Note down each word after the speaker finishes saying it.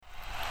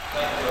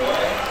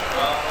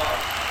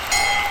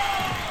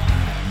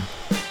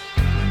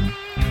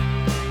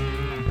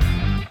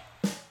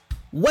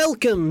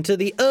Welcome to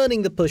the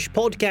Earning the Push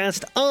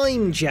podcast.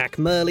 I'm Jack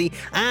Murley,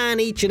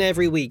 and each and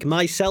every week,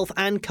 myself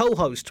and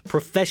co-host,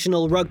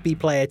 professional rugby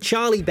player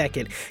Charlie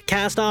Beckett,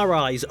 cast our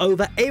eyes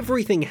over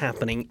everything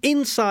happening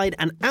inside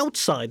and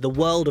outside the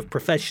world of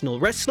professional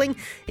wrestling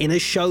in a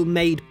show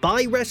made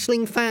by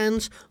wrestling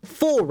fans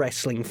for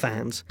wrestling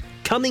fans.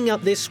 Coming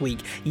up this week,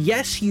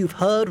 yes, you've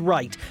heard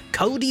right,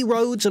 Cody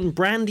Rhodes and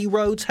Brandy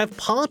Rhodes have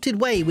parted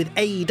way with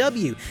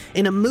AEW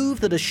in a move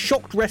that has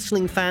shocked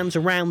wrestling fans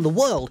around the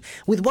world,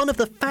 with one of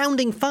the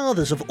founding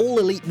fathers of All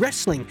Elite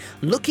Wrestling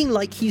looking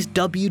like he's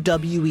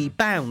WWE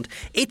bound.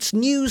 It's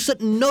news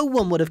that no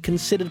one would have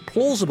considered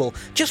plausible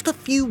just a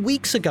few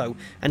weeks ago,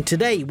 and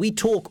today we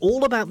talk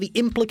all about the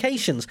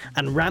implications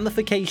and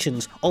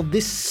ramifications of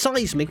this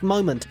seismic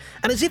moment.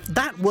 And as if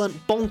that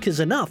weren't bonkers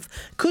enough,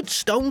 could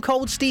Stone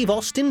Cold Steve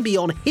Austin be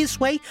on his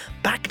way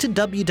back to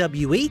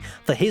WWE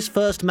for his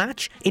first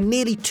match in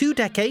nearly 2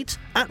 decades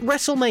at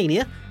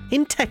WrestleMania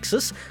in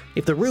Texas?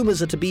 If the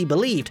rumours are to be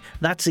believed,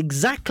 that's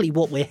exactly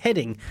what we're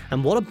heading,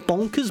 and what a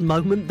bonkers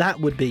moment that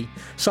would be.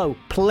 So,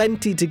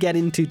 plenty to get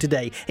into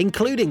today,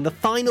 including the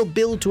final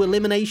build to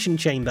Elimination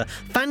Chamber,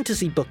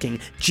 fantasy booking,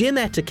 gym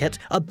etiquette,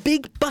 a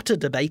big butter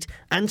debate,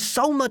 and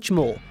so much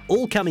more,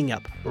 all coming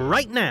up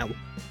right now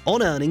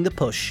on Earning the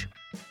Push.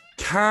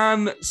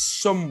 Can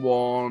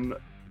someone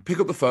pick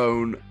up the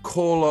phone,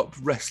 call up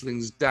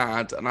wrestling's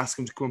dad, and ask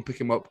him to come and pick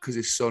him up because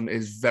his son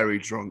is very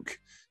drunk?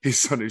 His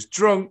son is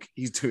drunk,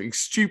 he's doing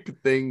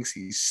stupid things,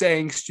 he's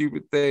saying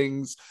stupid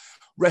things.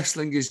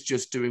 Wrestling is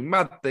just doing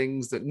mad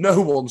things that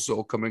no one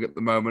saw coming at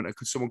the moment. And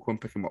could someone come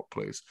and pick him up,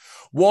 please?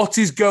 What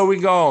is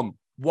going on?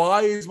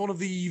 Why is one of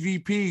the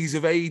EVPs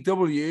of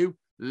AEW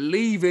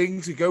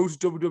leaving to go to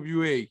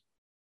WWE?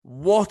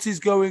 What is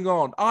going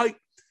on? I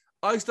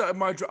started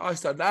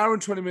an hour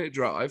and 20-minute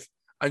drive,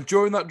 and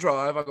during that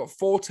drive, I got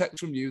 4 texts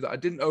from you that I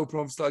didn't open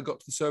until I got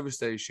to the service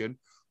station.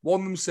 One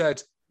of them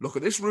said, "Look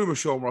at this rumour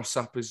Sean Ross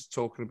Sapp is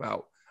talking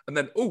about." And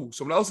then,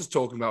 someone else is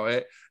talking about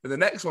it. And the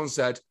next one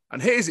said,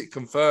 "And here's it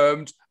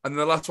confirmed." And then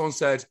the last one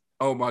said,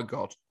 "Oh my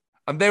God."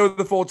 And they were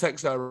the 4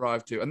 texts I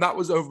arrived to. And that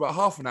was over about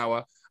half an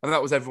hour. And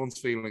that was everyone's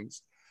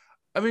feelings.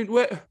 I mean,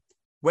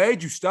 where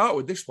did you start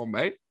with this one,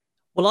 mate?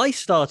 Well, I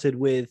started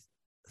with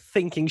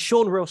thinking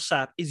Sean Ross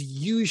Sapp is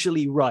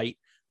usually right.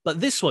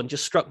 But this one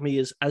just struck me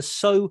as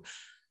so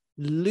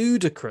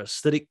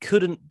ludicrous that it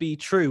couldn't be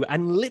true.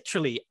 And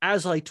literally,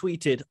 as I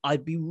tweeted,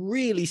 I'd be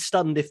really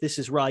stunned if this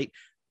is right,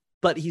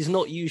 but he's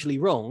not usually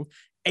wrong.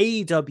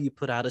 AEW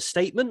put out a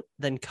statement,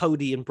 then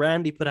Cody and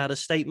Brandy put out a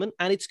statement,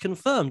 and it's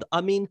confirmed.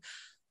 I mean,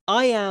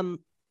 I am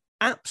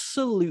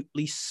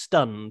absolutely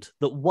stunned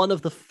that one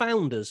of the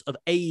founders of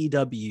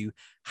AEW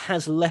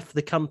has left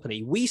the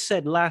company. We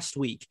said last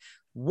week,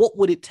 what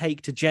would it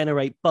take to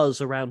generate buzz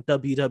around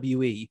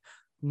WWE?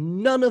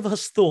 None of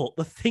us thought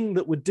the thing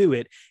that would do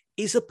it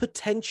is a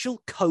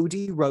potential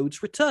Cody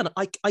Rhodes return.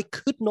 I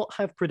could not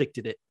have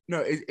predicted it. No,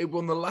 it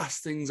one of the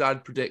last things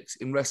I'd predict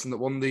in wrestling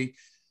that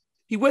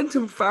he went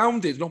and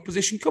founded an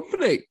opposition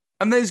company,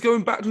 and then he's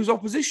going back to his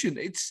opposition.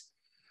 It's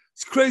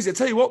crazy. I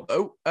tell you what,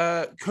 though,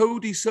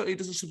 Cody certainly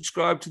doesn't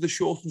subscribe to the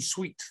short and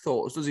sweet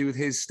thoughts, does he, with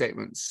his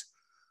statements?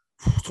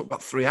 It took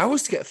about 3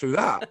 hours to get through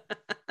that.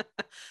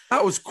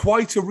 That was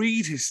quite a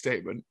read, his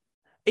statement.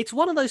 It's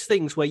one of those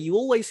things where you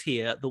always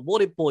hear that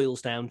what it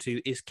boils down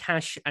to is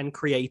cash and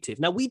creative.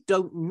 Now, we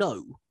don't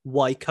know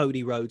why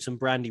Cody Rhodes and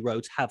Brandy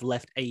Rhodes have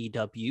left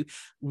AEW.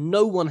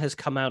 No one has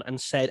come out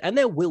and said, and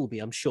there will be,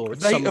 I'm sure.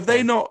 Have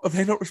they not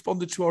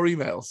responded to our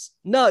emails?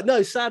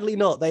 No, sadly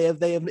not. They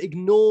have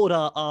ignored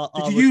our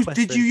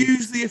Did you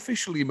use the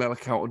official email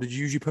account, or did you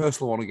use your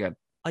personal one again?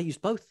 I used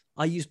both.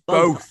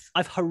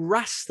 I've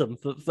harassed them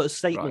for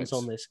statements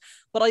on this.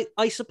 But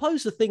I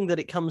suppose the thing that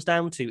it comes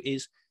down to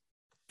is,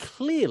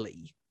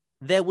 clearly,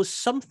 there was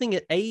something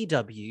at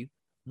AEW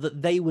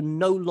that they were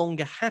no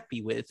longer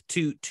happy with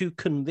to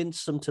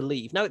convince them to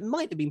leave. Now, it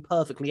might have been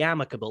perfectly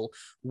amicable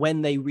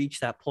when they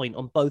reached that point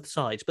on both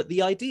sides, but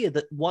the idea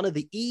that one of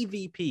the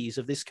EVPs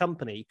of this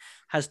company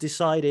has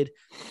decided,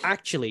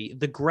 actually,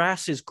 the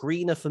grass is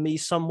greener for me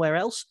somewhere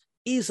else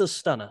is a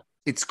stunner.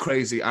 It's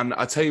crazy. And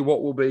I tell you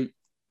what will be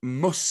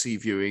must-see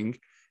viewing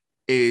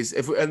is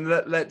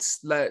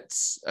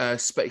let's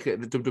speculate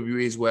that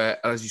WWE is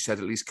where, as you said,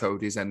 at least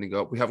Cody is ending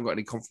up. We haven't got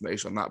any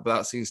confirmation on that, but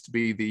that seems to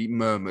be the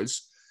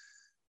murmurs.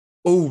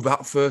 Oh,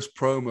 that first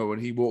promo when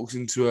he walks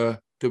into a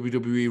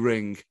WWE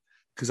ring,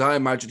 because I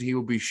imagine he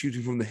will be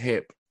shooting from the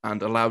hip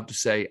and allowed to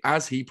say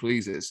as he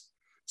pleases.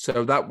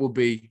 So that will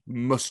be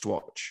must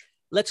watch.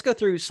 Let's go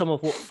through some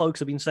of what folks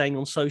have been saying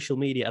on social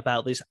media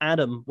about this.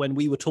 Adam, when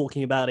we were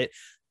talking about it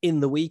in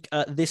the week,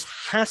 this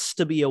has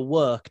to be a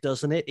work,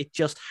 doesn't it? It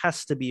just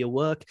has to be a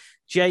work.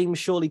 James,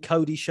 surely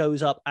Cody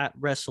shows up at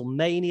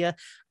WrestleMania.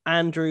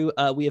 Andrew.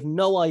 We have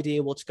no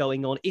idea what's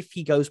going on. If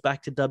he goes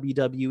back to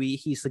WWE,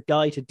 he's the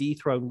guy to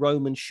dethrone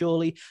Roman,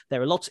 surely.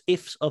 There are lots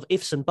of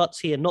ifs and buts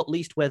here, not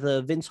least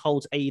whether Vince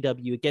holds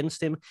AEW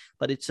against him,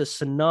 but it's a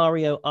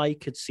scenario I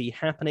could see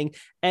happening.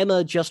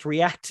 Emma just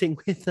reacting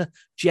with a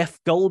Jeff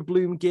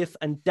Goldblum gif,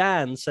 and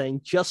Dan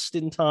saying just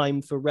in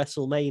time for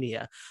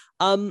WrestleMania.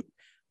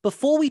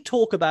 Before we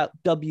talk about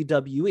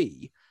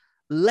WWE,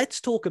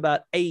 let's talk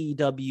about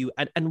AEW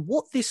and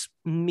what this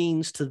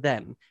means to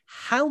them.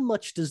 How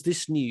much does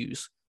this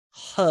news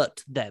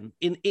hurt them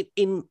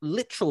in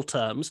literal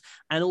terms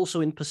and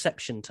also in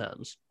perception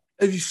terms?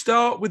 If you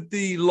start with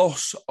the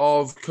loss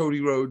of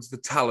Cody Rhodes, the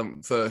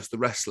talent first, the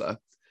wrestler,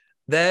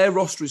 their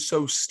roster is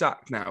so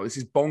stacked now. This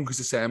is bonkers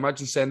to say.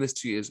 Imagine saying this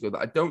 2 years ago,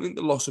 that I don't think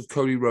the loss of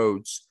Cody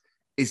Rhodes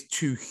is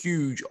too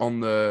huge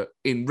on the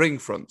in-ring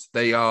front.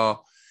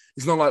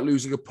 It's not like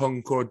losing a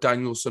Punk or a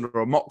Danielson or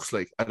a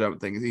Moxley, I don't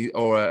think,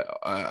 or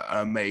a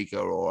Omega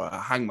or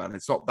a Hangman.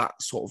 It's not that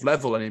sort of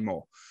level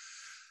anymore.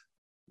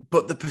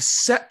 But the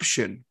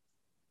perception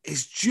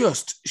is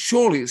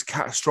surely it's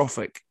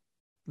catastrophic.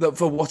 That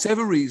for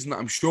whatever reason,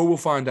 I'm sure we'll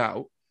find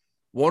out,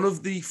 one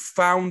of the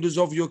founders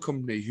of your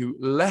company who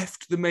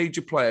left the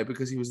major player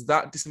because he was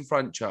that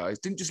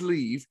disenfranchised, didn't just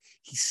leave,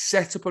 he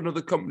set up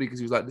another company because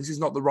he was like, this is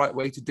not the right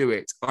way to do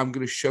it. I'm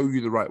going to show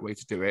you the right way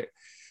to do it.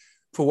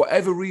 For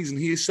whatever reason,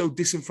 he is so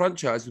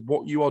disenfranchised with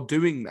what you are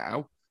doing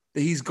now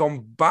that he's gone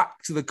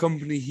back to the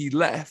company he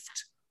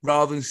left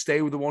rather than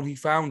stay with the one he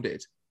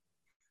founded.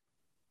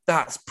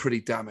 That's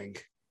pretty damning.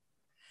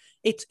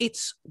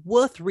 It's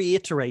worth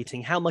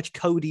reiterating how much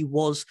Cody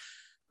was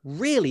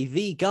really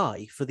the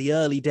guy for the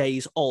early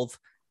days of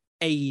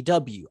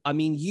AEW. I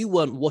mean, you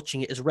weren't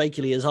watching it as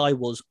regularly as I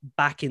was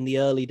back in the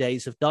early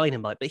days of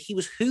Dynamite, but he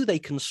was who they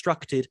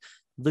constructed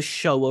the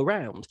show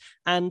around.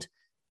 And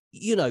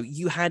you know,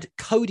 you had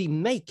Cody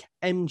make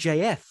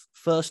MJF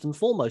first and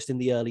foremost in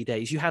the early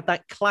days. You had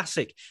that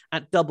classic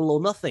at Double or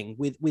Nothing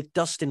with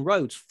Dustin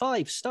Rhodes,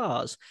 5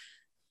 stars.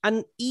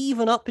 And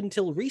even up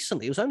until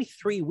recently, it was only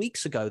 3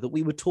 weeks ago that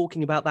we were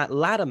talking about that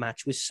ladder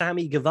match with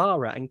Sammy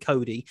Guevara and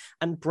Cody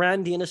and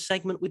Brandy in a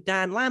segment with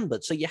Dan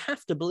Lambert. So you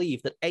have to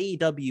believe that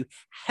AEW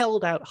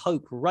held out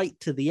hope right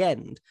to the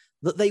end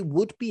that they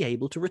would be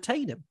able to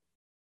retain him.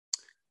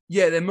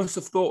 Yeah, they must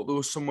have thought there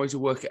was some way to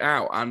work it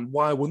out. And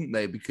why wouldn't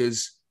they?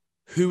 Because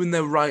who in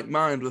their right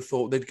mind would have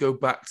thought they'd go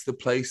back to the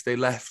place they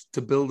left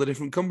to build a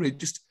different company?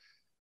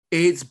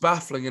 It's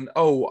baffling. And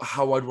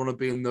how I'd want to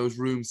be in those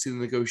rooms, see the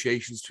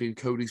negotiations between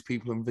Cody's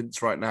people and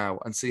Vince right now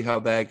and see how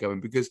they're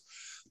going. Because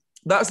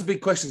that's the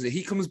big question.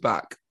 He comes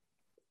back.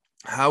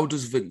 How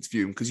does Vince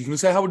view him? Because you can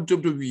say, how would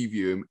WWE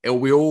view him?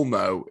 We all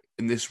know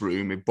in this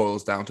room, it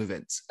boils down to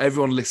Vince.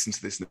 Everyone listening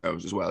to this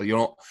knows as well. You're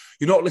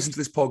not listening to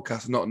this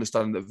podcast and not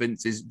understanding that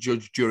Vince is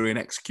judge, jury, and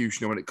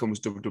executioner when it comes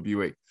to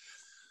WWE.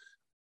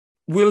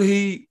 Will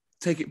he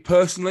take it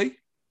personally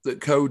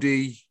that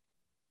Cody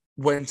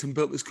went and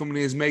built this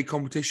company as made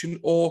competition?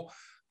 Or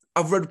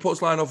I've read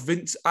reports line off,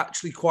 Vince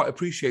actually quite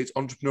appreciates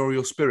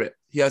entrepreneurial spirit.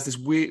 He has this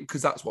weird,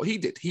 because that's what he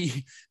did.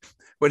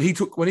 When he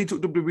took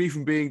WWE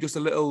from being just a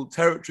little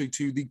territory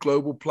to the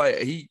global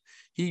player,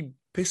 he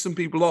pissed some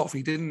people off.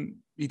 He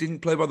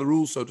didn't play by the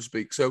rules, so to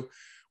speak. So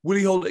will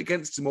he hold it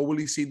against him, or will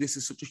he see this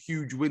as such a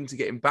huge win to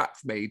get him back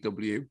from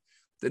AEW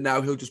that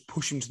now he'll just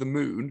push him to the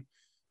moon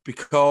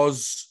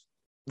because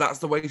that's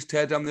the way to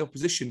tear down the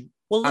opposition?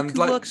 Well, look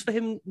who works for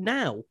him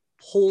now.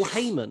 Paul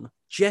Heyman.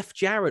 Jeff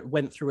Jarrett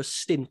went through a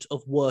stint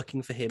of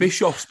working for him.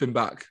 Bischoff's been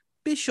back.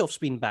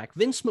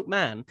 Vince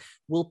McMahon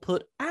will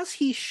put, as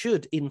he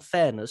should in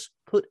fairness,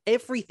 put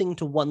everything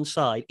to one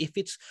side if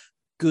it's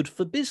good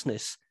for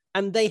business.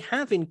 And they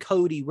have in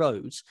Cody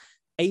Rhodes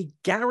a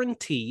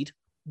guaranteed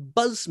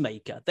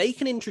buzzmaker. They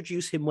can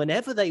introduce him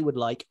whenever they would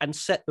like and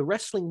set the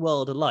wrestling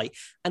world alight.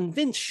 And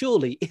Vince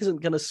surely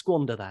isn't going to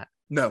squander that.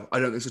 No, I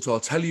don't think so at all. I'll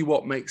tell you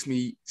what makes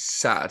me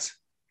sad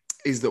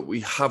is that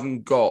we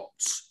haven't got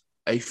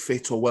a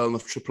fit or well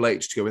enough Triple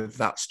H to go with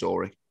that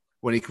story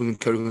when he comes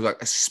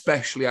back,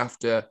 especially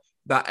after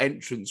that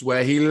entrance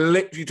where he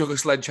literally took a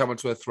sledgehammer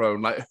to a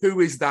throne. Like, who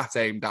is that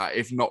aimed at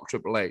if not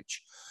Triple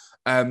H?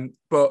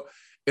 But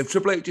if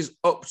Triple H is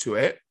up to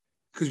it,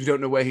 because we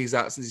don't know where he's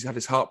at since he's had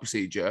his heart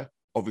procedure,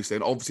 obviously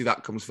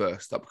that comes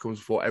first. That comes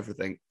before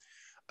everything.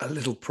 A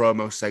little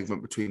promo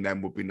segment between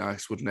them would be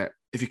nice, wouldn't it?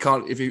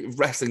 If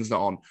wrestling's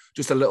not on,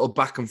 just a little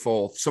back and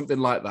forth, something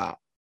like that.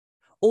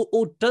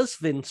 Or does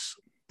Vince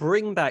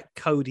bring back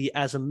Cody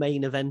as a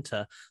main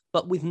eventer,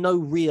 but with no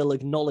real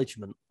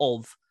acknowledgement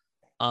of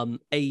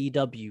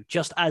AEW,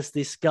 just as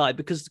this guy?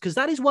 Because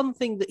that is one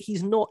thing that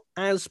he's not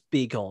as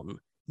big on.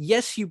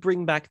 Yes, you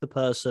bring back the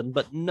person,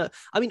 but no.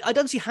 I mean, I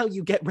don't see how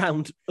you get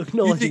round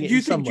acknowledging it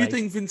in some way. Do you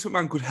think Vince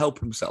McMahon could help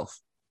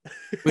himself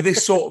with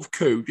this sort of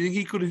coup? Do you think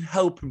he could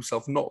help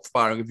himself not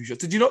firing a few shots?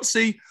 Did you not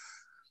see?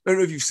 I don't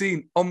know if you've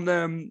seen on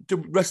the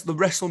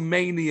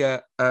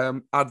WrestleMania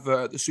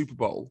advert at the Super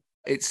Bowl.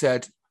 It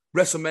said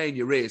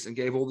WrestleMania is, and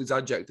gave all these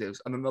adjectives.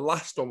 And then the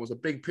last one was a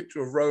big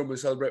picture of Roman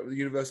celebrating with the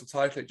Universal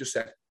title. It just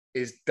said,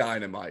 is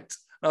Dynamite.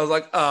 And I was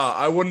like,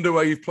 I wonder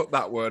where you've put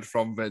that word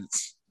from,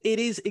 Vince. It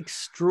is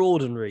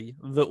extraordinary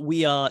that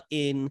we are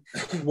in,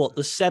 the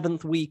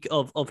 7th week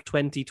of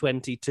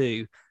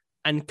 2022,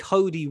 and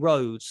Cody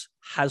Rhodes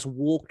has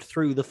walked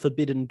through the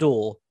forbidden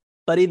door,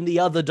 but in the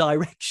other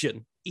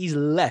direction. He's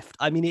left.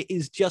 I mean, it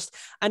is just...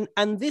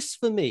 And this,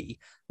 for me,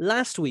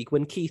 last week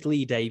when Keith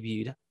Lee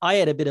debuted, I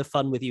had a bit of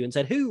fun with you and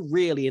said, who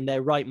really in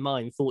their right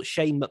mind thought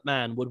Shane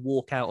McMahon would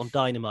walk out on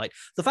Dynamite?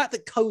 The fact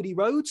that Cody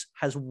Rhodes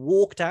has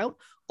walked out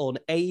on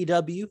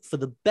AEW for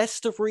the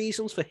best of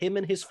reasons for him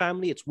and his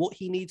family, it's what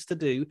he needs to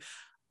do.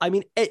 I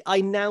mean, I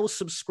now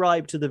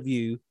subscribe to the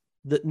view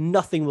that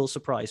nothing will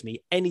surprise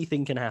me.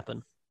 Anything can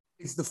happen.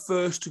 It's the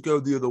first to go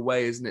the other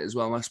way, isn't it, as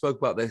well? And I spoke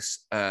about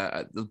this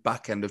at the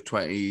back end of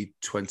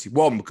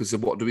 2021 because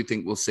of what do we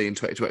think we'll see in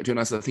 2022. And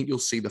I said, I think you'll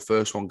see the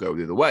first one go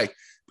the other way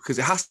because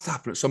it has to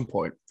happen at some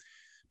point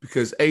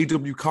because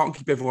AEW can't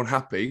keep everyone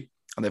happy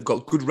and they've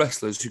got good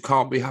wrestlers who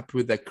can't be happy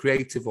with their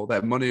creative or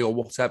their money or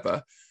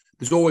whatever.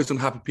 There's always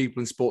unhappy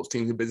people in sports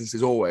teams and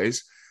businesses,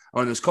 always. And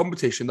when there's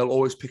competition, they'll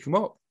always pick them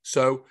up.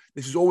 So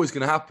this is always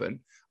going to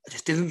happen. I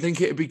just didn't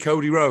think it'd be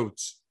Cody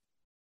Rhodes.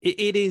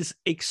 It is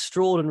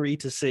extraordinary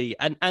to see.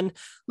 And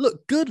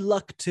look, good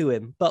luck to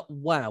him, but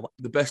wow.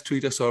 The best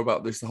tweet I saw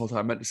about this the whole time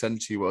I meant to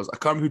send to you was, I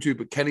can't remember who tweeted,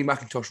 but Kenny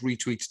McIntosh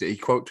retweeted it. He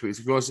quote tweets,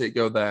 if you want to see it,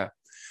 go there.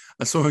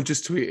 And someone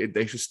just tweeted,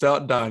 they should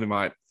start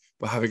Dynamite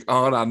by having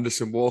Arn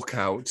Anderson walk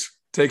out,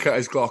 take out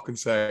his Glock and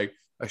say,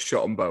 I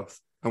shot them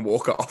both and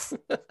walk off.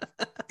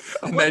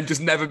 And then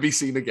just never be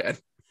seen again.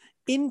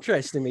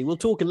 Interestingly, we'll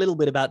talk a little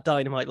bit about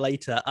Dynamite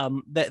later.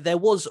 There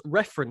was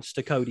reference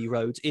to Cody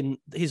Rhodes in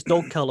his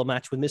dog collar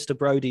match with Mr.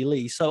 Brody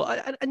Lee. So,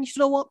 and you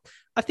know what?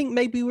 I think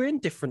maybe we're in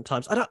different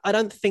times. I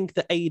don't think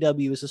that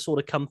AEW is the sort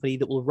of company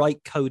that will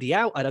write Cody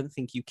out. I don't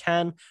think you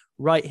can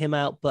write him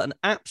out, but an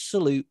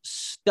absolute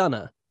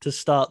stunner to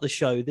start the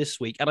show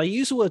this week. And I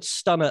use the word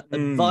stunner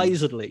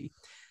advisedly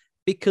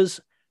because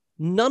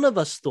none of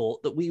us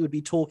thought that we would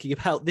be talking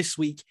about this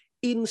week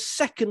in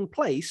second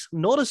place,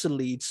 not as a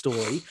lead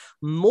story,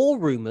 more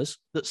rumors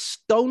that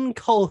Stone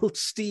Cold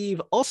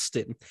Steve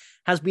Austin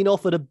has been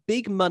offered a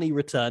big money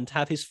return to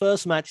have his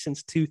first match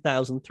since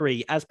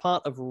 2003 as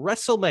part of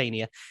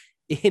WrestleMania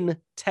in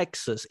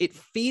Texas. It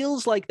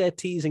feels like they're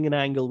teasing an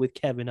angle with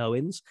Kevin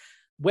Owens.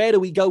 Where do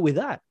we go with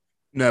that?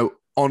 No,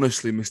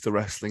 honestly, Mr.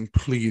 Wrestling,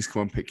 please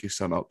come and pick your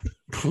son up.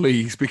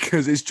 Please,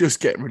 because it's just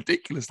getting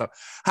ridiculous now.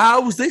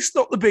 How is this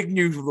not the big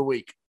news of the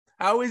week?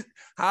 How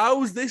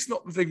is this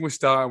not the thing we're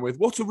starting with?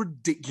 What a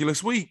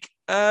ridiculous week.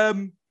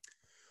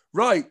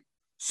 Right.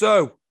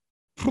 So,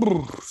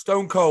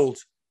 Stone Cold.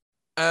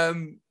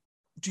 Do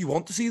you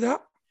want to see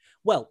that?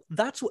 Well,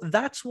 that's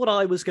what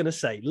I was going to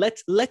say.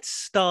 Let's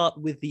start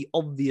with the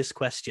obvious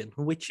question,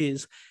 which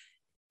is,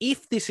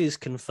 if this is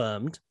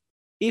confirmed,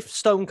 if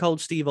Stone Cold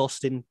Steve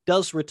Austin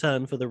does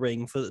return to the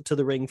ring for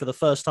the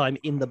first time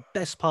in the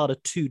best part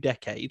of 2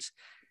 decades,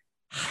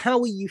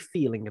 how are you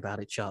feeling about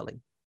it, Charlie?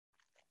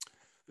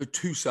 There are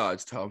 2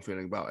 sides to how I'm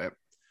feeling about it.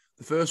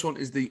 The first one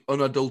is the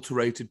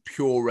unadulterated,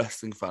 pure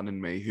wrestling fan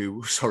in me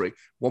who,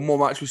 one more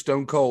match with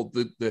Stone Cold,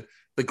 the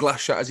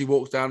glass shot as he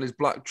walks down his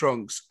black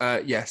trunks.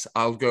 Yes,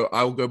 I'll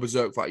go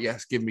berserk for that.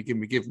 Yes, give me.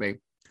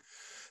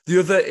 The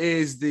other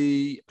is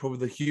probably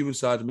the human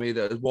side of me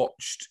that has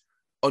watched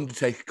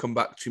Undertaker come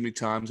back too many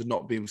times and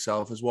not be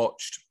himself, has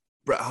watched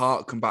Bret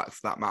Hart come back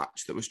for that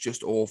match that was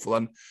just awful.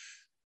 And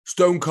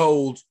Stone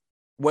Cold,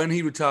 when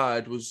he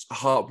retired, was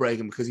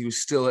heartbreaking because he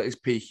was still at his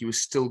peak. He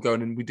was still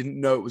going, and we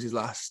didn't know it was his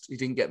last. He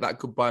didn't get that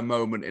goodbye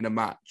moment in a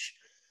match.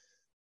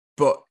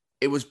 But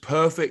it was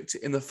perfect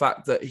in the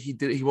fact that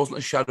he wasn't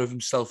a shadow of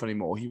himself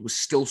anymore. He was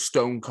still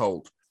Stone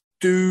Cold.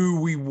 Do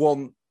we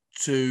want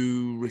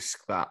to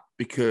risk that?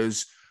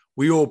 Because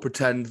we all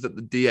pretend that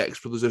the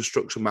DX Brothers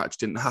Destruction match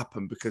didn't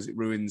happen because it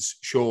ruins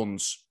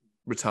Shawn's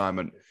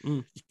retirement.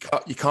 You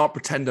can't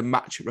pretend a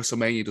match at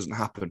WrestleMania doesn't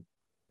happen.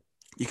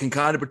 You can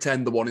kind of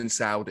pretend the one in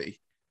Saudi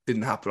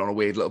didn't happen on a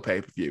weird little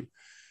pay-per-view.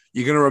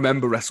 You're going to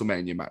remember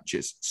WrestleMania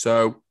matches.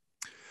 So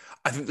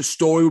I think the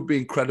story would be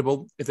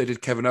incredible if they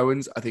did Kevin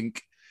Owens. I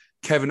think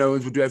Kevin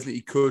Owens would do everything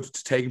he could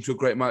to take him to a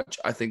great match.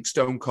 I think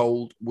Stone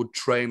Cold would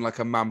train like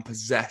a man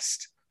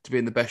possessed to be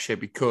in the best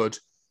shape he could.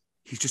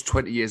 He's just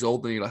 20 years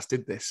older than he last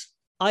did this.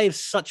 I have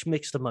such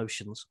mixed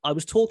emotions. I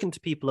was talking to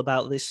people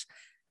about this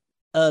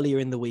earlier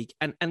in the week,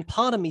 and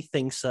part of me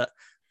thinks that,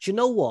 do you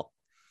know what?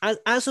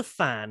 As a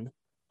fan,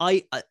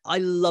 I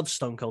love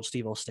Stone Cold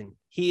Steve Austin.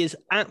 He is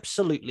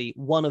absolutely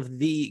one of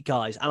the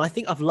guys. And I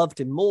think I've loved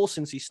him more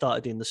since he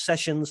started in the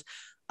sessions.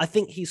 I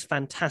think he's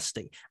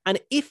fantastic. And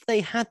if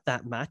they had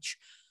that match,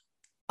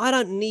 I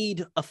don't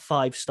need a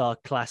 5-star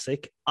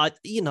classic.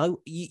 You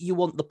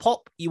want the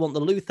pop, you want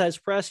the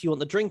Luthez press, you want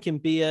the drinking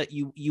beer,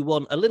 you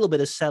want a little bit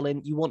of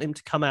selling, you want him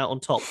to come out on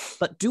top.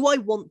 But do I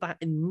want that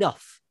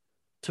enough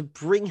to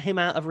bring him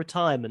out of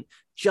retirement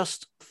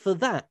just for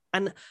that?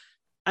 And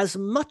as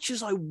much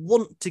as I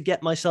want to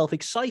get myself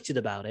excited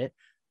about it,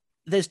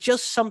 there's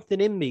just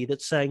something in me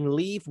that's saying,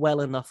 leave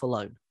well enough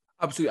alone.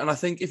 Absolutely. And I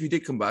think if he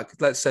did come back,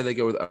 let's say they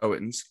go with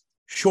Owens,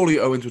 surely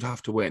Owens would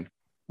have to win.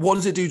 What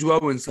does it do to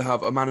Owens to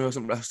have a man who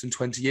hasn't wrestled in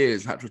 20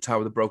 years and had to retire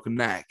with a broken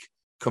neck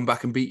come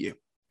back and beat you.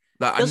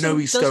 Like, I know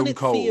he's Stone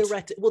Cold.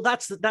 Well,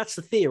 that's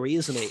the theory,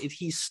 isn't it? If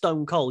he's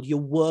Stone Cold, you're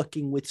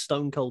working with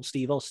Stone Cold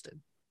Steve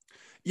Austin.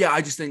 Yeah,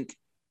 I think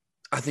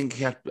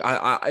he had.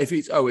 If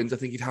it's Owens, I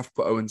think he'd have to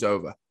put Owens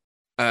over.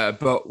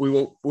 But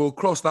we'll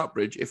cross that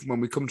bridge when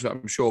we come to it,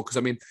 I'm sure. Because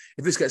I mean,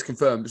 if this gets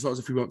confirmed, it's not as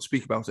if we won't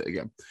speak about it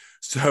again.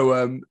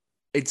 So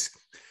it's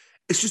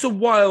just a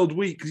wild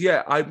week.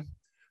 Because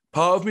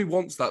part of me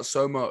wants that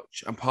so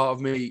much, and part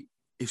of me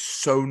is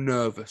so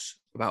nervous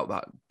about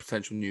that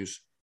potential news.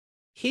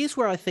 Here's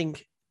where I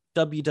think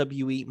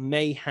WWE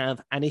may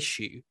have an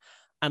issue.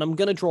 And I'm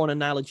going to draw an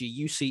analogy.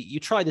 You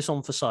try this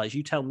on for size.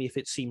 You tell me if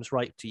it seems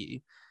right to you.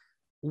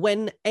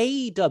 When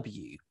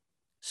AEW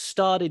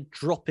started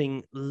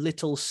dropping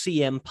little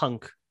CM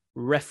Punk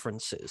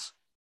references,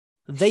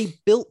 they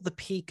built the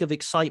peak of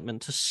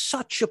excitement to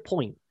such a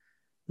point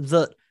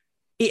that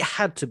it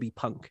had to be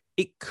Punk.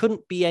 It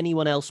couldn't be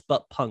anyone else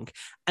but Punk.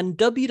 And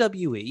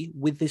WWE,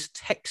 with this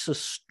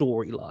Texas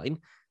storyline,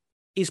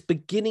 is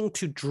beginning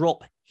to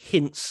drop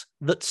hints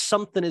that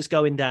something is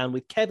going down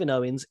with Kevin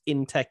Owens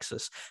in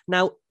Texas.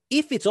 Now,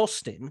 if it's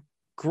Austin,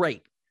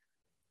 great.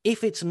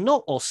 If it's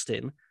not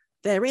Austin,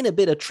 they're in a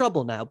bit of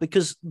trouble now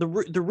because the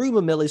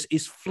rumor mill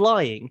is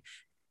flying.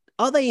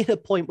 Are they in a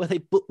point where they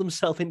put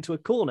themselves into a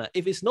corner?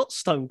 If it's not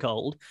Stone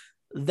Cold,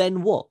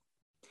 then what?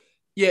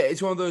 Yeah,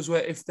 it's one of those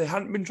where if they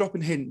hadn't been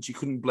dropping hints, you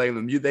couldn't blame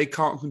them. They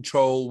can't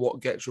control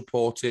what gets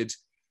reported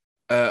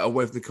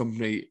away from the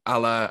company, a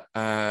la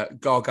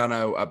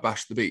Gargano at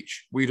Bash the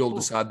Beach. We'd all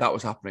decided that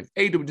was happening.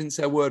 AEW didn't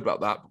say a word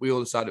about that, but we all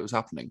decided it was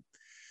happening.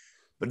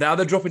 But now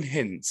they're dropping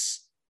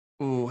hints.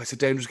 Oh, it's a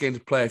dangerous game to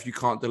play if you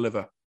can't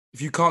deliver.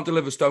 If you can't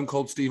deliver Stone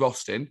Cold Steve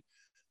Austin,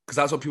 because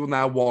that's what people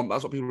now want,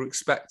 that's what people are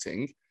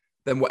expecting,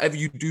 then whatever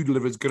you do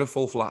deliver is going to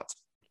fall flat.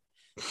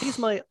 Here's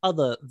my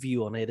other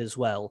view on it as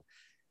well.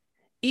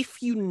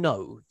 If you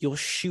know you're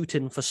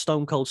shooting for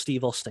Stone Cold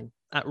Steve Austin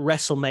at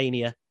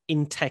WrestleMania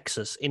in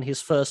Texas in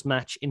his first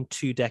match in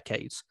 2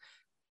 decades,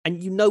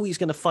 and you know he's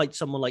going to fight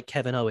someone like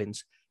Kevin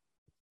Owens,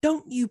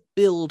 don't you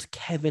build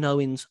Kevin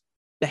Owens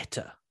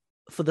better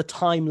for the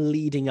time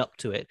leading up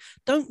to it?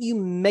 Don't you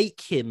make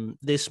him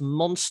this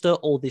monster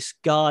or this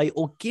guy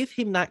or give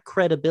him that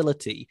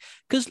credibility?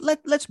 Because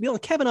let's be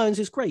honest, Kevin Owens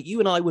is great. You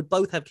and I would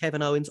both have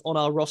Kevin Owens on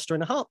our roster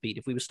in a heartbeat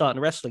if we were starting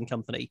a wrestling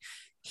company.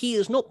 He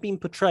has not been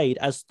portrayed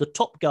as the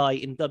top guy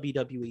in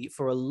WWE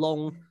for a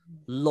long,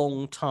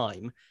 long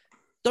time.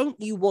 Don't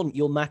you want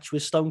your match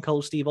with Stone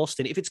Cold Steve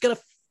Austin, if it's going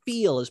to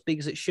feel as big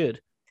as it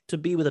should, to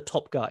be with a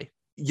top guy?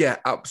 Yeah,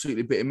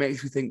 absolutely. But it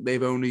makes me think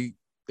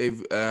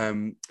they've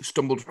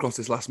stumbled across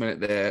this last minute.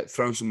 They're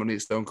throwing some money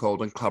at Stone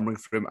Cold and clamoring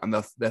for him, and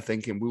they're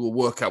thinking, we will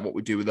work out what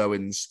we do with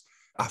Owens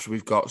after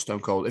we've got Stone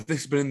Cold. If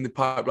this has been in the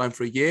pipeline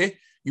for a year,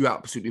 you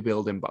absolutely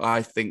build him. But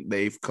I think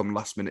they've come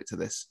last minute to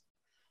this.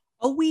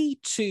 Are we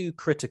too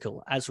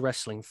critical as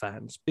wrestling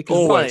fans?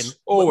 Because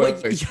always.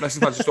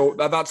 Wrestling fans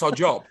that's our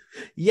job.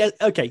 Yeah,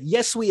 okay.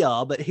 Yes, we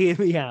are, but hear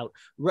me out.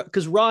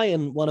 Because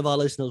Ryan, one of our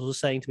listeners, was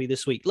saying to me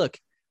this week, look,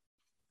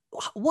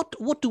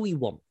 what do we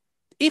want?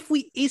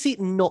 Is it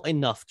not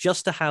enough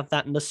just to have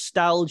that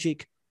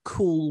nostalgic,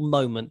 cool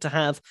moment, to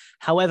have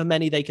however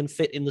many they can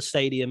fit in the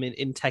stadium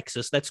in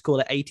Texas, let's call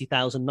it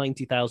 80,000,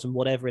 90,000,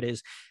 whatever it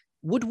is.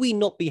 Would we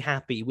not be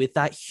happy with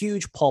that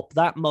huge pop,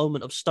 that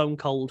moment of Stone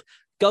Cold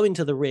going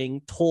to the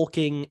ring,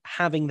 talking,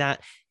 having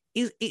that?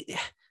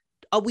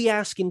 Are we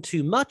asking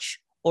too much?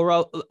 Or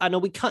are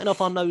we cutting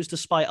off our nose to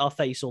spite our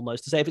face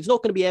almost, to say if it's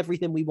not going to be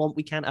everything we want,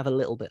 we can't have a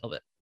little bit of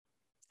it?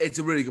 It's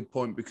a really good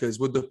point, because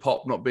would the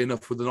pop not be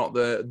enough? Would there not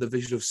the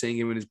vision of seeing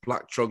him in his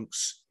black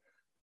trunks,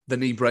 the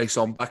knee brace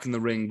on, back in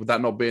the ring, would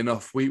that not be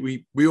enough?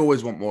 We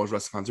always want more as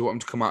wrestling fans. We want him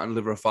to come out and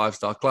deliver a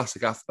 5-star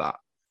classic after that.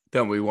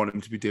 Don't we want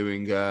him to be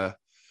doing a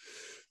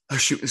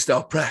shooting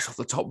star press off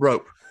the top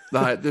rope?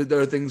 Like, there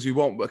are things we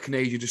want, but a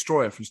Canadian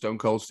destroyer from Stone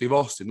Cold Steve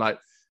Austin. Like,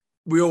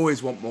 we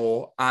always want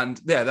more. And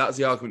yeah, that's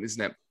the argument,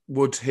 isn't it?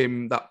 Would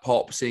that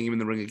pop, seeing him in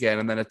the ring again,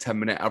 and then a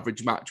 10-minute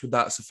average match, would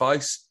that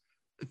suffice?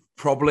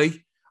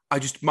 Probably.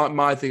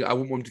 My thing, I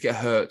wouldn't want him to get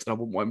hurt, and I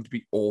wouldn't want him to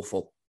be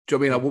awful. Do you know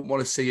what I mean? I wouldn't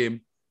want to see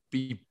him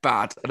be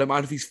bad. I don't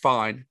mind if he's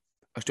fine.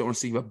 I just don't want to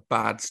see him a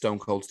bad Stone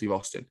Cold Steve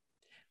Austin.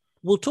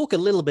 We'll talk a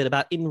little bit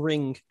about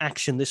in-ring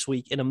action this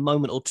week in a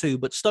moment or two,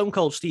 but Stone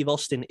Cold Steve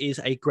Austin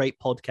is a great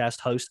podcast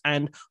host,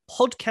 and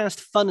podcast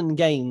Fun and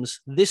Games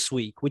this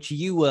week, which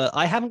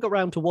I haven't got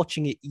around to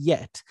watching it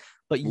yet,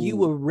 but you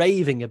were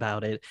raving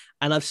about it,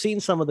 and I've seen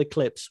some of the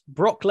clips.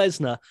 Brock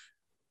Lesnar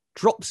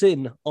drops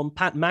in on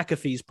Pat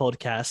McAfee's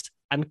podcast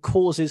and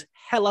causes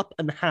hell up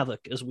and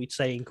havoc, as we'd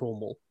say in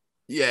Cornwall.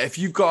 Yeah, if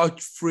you've got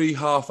a free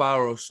half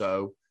hour or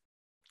so,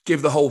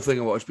 give the whole thing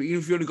a watch. But even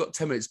if you've only got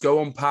 10 minutes, go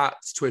on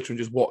Pat's Twitter and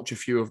just watch a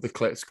few of the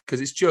clips, because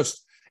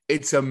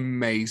it's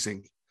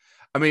amazing.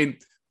 I mean,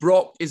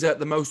 Brock is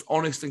the most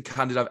honest and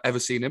candid I've ever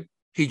seen him.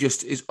 He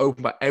just is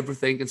open about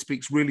everything and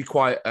speaks really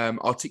quite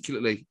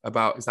articulately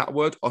about, is that a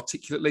word?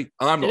 Articulately?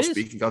 I'm not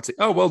speaking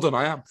articulately. Oh, well done,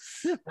 I am.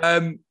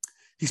 Yeah.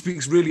 He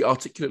speaks really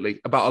articulately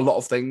about a lot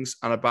of things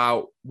and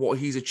about what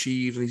he's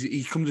achieved. And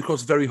he comes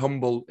across very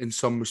humble in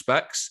some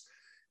respects.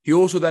 He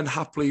also then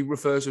happily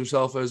refers to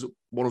himself as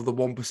one of the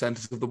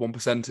 1%ers of the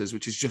 1%ers,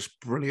 which is just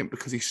brilliant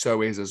because he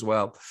so is as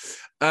well.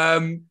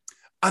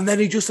 And then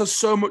he just has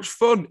so much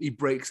fun. He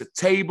breaks a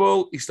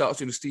table. He starts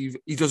doing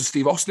he does a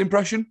Steve Austin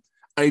impression,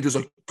 and he does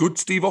a good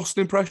Steve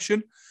Austin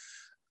impression.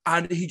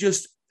 And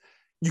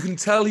you can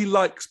tell he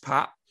likes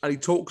Pat, and he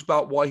talks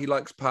about why he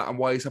likes Pat and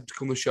why he's happy to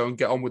come on the show and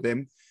get on with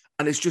him.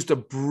 And it's just a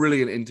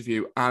brilliant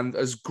interview. And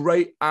as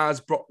great as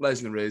Brock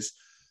Lesnar is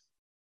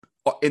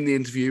in the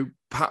interview,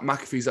 Pat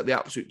McAfee's at the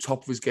absolute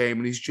top of his game.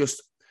 And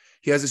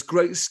he has this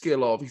great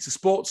skill of, he's a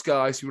sports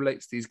guy, so he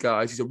relates to these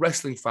guys. He's a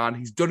wrestling fan.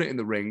 He's done it in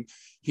the ring.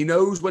 He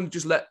knows when to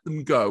just let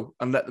them go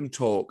and let them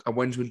talk and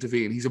when to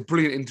intervene. He's a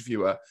brilliant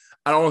interviewer.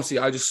 And honestly,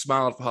 I just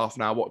smiled for half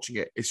an hour watching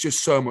it. It's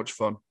just so much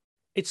fun.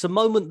 It's a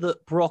moment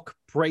that Brock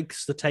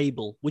breaks the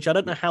table, which I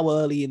don't know how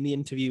early in the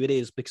interview it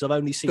is because I've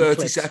only seen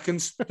 30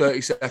 seconds.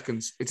 30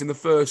 seconds. It's in the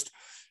first.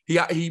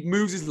 He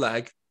moves his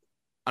leg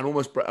and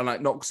almost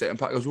knocks it, and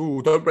Pat goes,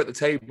 "Ooh, don't break the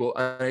table!"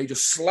 And he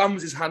just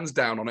slams his hands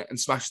down on it and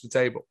smashes the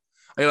table.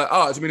 And you're like,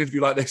 "Oh, it's an interview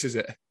like this, is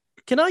it?"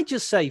 Can I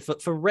just say,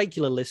 for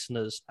regular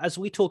listeners, as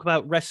we talk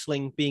about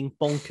wrestling being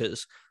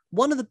bonkers,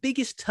 one of the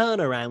biggest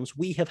turnarounds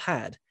we have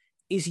had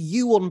is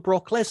you on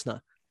Brock Lesnar.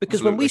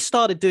 Because Absolutely. when we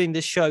started doing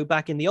this show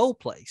back in the old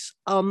place,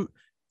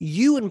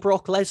 you and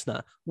Brock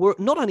Lesnar were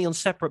not only on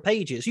separate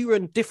pages, you were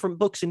in different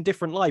books in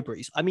different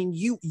libraries. I mean,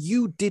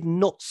 you did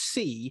not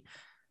see,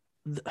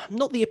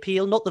 not the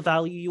appeal, not the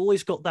value, you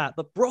always got that,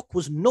 but Brock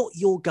was not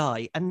your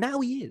guy, and now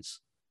he is.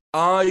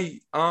 I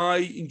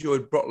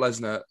enjoyed Brock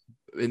Lesnar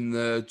in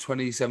the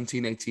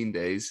 2017-18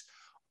 days.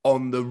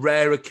 On the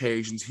rare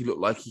occasions he looked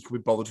like he could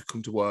be bothered to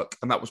come to work,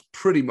 and that was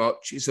pretty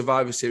much his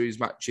Survivor Series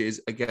matches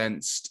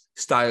against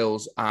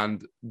Styles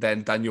and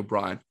then Daniel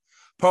Bryan.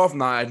 Apart from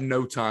that, I had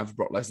no time for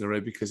Brock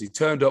Lesnar because he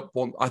turned up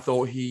I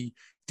thought he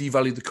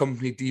devalued the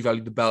company,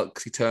 devalued the belt,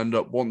 because he turned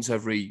up once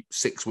every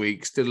 6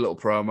 weeks, did a little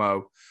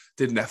promo,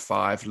 did an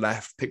F5,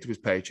 left, picked up his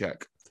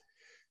paycheck.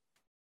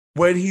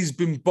 When he's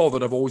been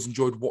bothered, I've always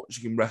enjoyed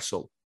watching him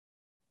wrestle.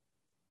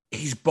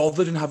 He's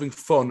bothered and having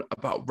fun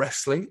about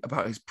wrestling,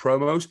 about his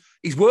promos.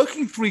 He's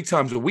working 3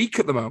 times a week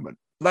at the moment.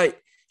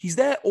 Like, he's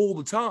there all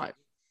the time.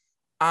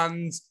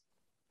 And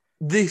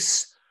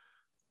this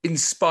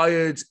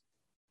inspired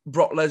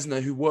Brock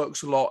Lesnar, who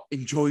works a lot,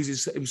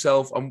 enjoys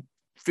himself, and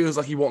feels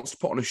like he wants to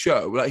put on a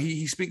show. Like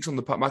he speaks on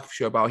the Pat McAfee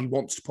show about he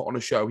wants to put on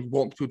a show. He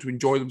wants people to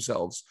enjoy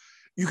themselves.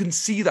 You can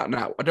see that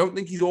now. I don't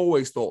think he's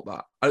always thought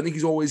that. I don't think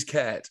he's always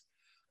cared.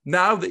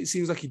 Now that it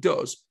seems like he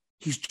does,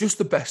 he's just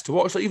the best to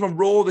watch. Like even on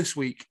Raw this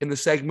week in the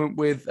segment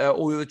with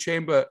all the other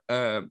chamber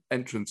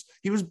entrants,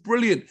 he was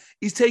brilliant.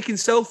 He's taking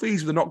selfies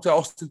with the knocked out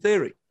Austin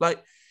Theory.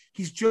 Like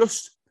he's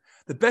just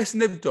the best thing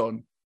they've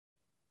done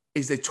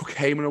is they took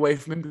Heyman away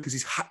from him because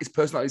his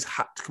personality's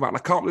had to come out. And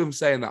I can't believe I'm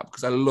saying that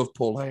because I love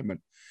Paul Heyman.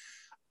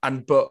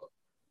 But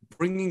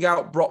bringing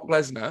out Brock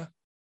Lesnar,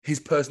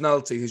 his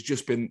personality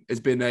has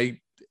been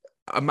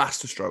a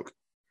masterstroke.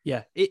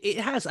 Yeah, it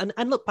has. And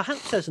look,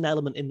 perhaps there's an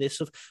element in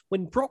this of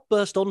when Brock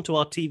burst onto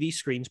our TV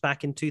screens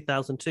back in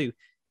 2002,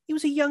 he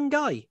was a young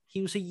guy.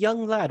 He was a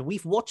young lad.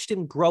 We've watched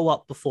him grow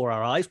up before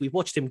our eyes. We've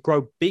watched him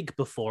grow big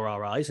before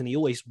our eyes, and he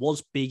always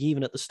was big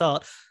even at the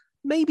start.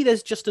 Maybe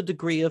there's just a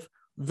degree of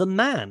the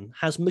man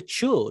has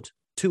matured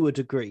to a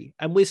degree,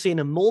 and we're seeing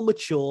a more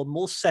mature,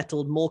 more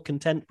settled, more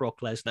content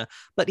Brock Lesnar,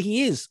 but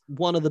he is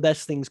one of the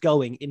best things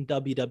going in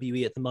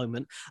WWE at the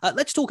moment.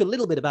 Let's talk a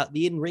little bit about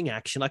the in-ring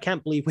action. I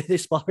can't believe we're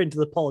this far into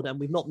the pod and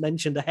we've not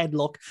mentioned a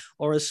headlock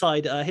or a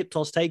side hip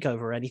toss takeover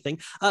or anything.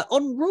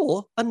 On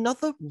Raw,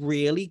 another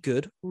really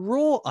good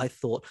Raw, I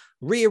thought.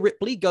 Rhea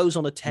Ripley goes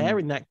on a tear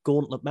in that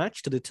gauntlet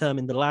match to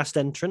determine the last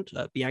entrant,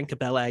 Bianca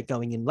Belair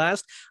going in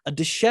last. A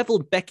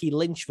disheveled Becky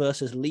Lynch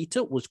versus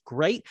Lita was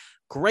great.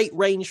 Great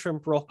range from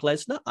Brock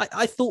Lesnar.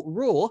 I thought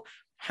Raw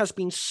has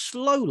been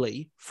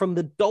slowly, from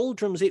the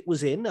doldrums it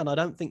was in, and I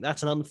don't think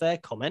that's an unfair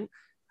comment,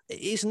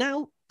 is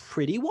now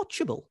pretty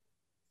watchable.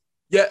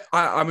 Yeah,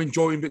 I'm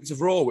enjoying bits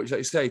of Raw, which, like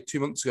you say, 2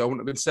 months ago I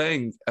wouldn't have been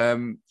saying.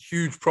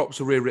 Huge props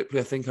to Rhea Ripley.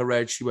 I think I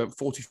read she went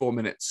 44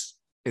 minutes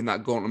in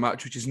that gauntlet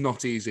match, which is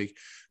not easy.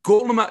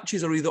 Gauntlet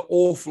matches are either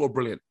awful or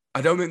brilliant. I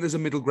don't think there's a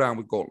middle ground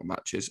with gauntlet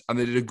matches, and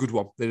they did a good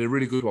one. They did a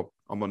really good one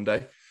on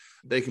Monday.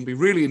 They can be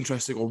really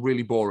interesting or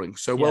really boring.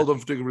 So well done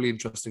for doing a really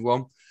interesting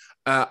one.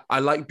 I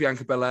like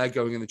Bianca Belair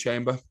going in the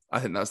chamber. I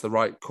think that's the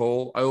right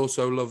call. I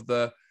also love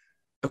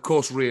of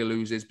course, Rhea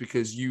loses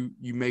because you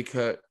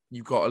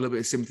got a little bit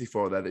of sympathy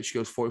for her there that she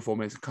goes 44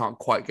 minutes and can't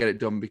quite get it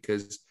done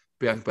because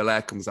Bianca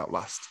Belair comes out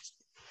last.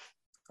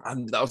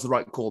 And that was the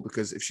right call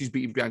because if she's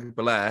beating Bianca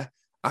Belair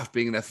after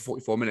being there for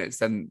 44 minutes,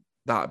 then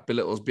that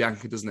belittles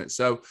Bianca, doesn't it?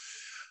 So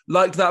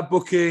liked that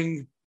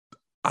booking.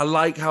 I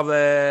like how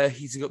they're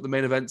heating up the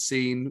main event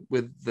scene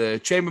with the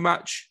chamber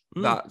match.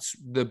 That's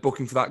the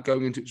booking for that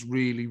going into it's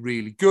really,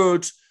 really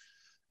good.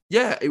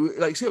 Yeah,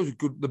 like I said, it was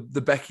good.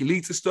 The Becky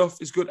Lita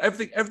stuff is good.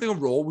 Everything on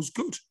Raw was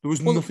good. There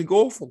was nothing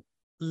awful.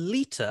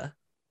 Lita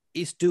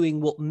is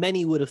doing what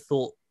many would have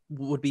thought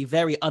would be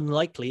very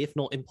unlikely, if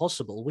not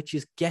impossible, which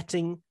is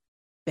getting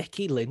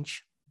Becky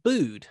Lynch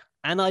booed.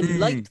 And I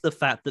liked the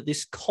fact that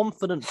this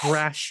confident,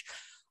 brash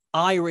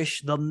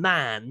Irish, the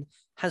man,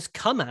 has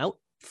come out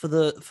for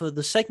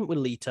the segment with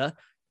Lita,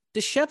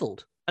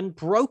 disheveled and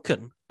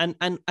broken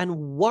and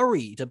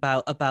worried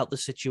about the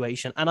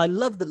situation. And I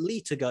love that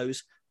Lita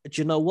goes,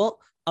 do you know what?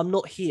 I'm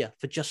not here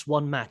for just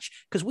one match.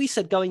 Because we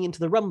said going into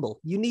the Rumble,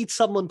 you need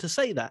someone to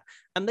say that.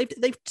 And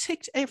they've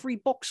ticked every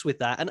box with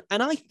that.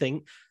 And I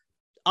think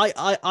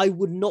I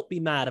would not be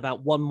mad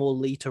about one more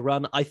Lita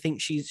run. I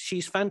think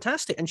she's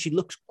fantastic and she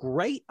looks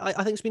great. I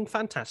think it's been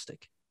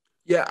fantastic.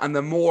 Yeah, and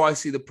the more I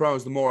see the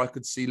pros, the more I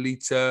could see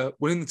Lita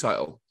winning the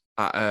title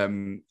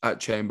at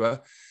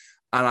Chamber.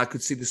 And I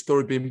could see the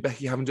story being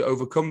Becky having to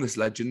overcome this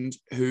legend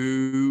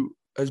who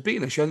has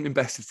been her. She hasn't been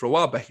bested for a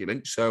while, Becky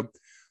Lynch. So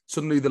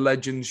suddenly the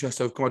legend she has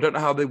to overcome. I don't know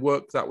how they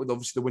work that with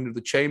obviously the winner of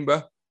the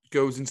Chamber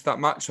goes into that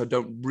match. So I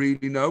don't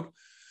really know.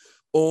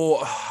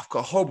 Or I've got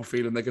a horrible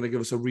feeling they're going to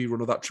give us a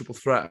rerun of that triple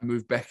threat and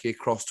move Becky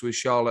across to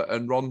Charlotte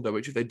and Ronda,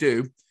 which if they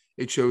do,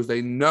 it shows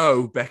they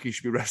know Becky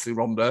should be wrestling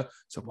Ronda.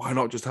 So why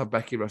not just have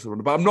Becky wrestle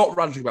Ronda? But I'm not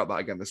ranting about that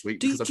again this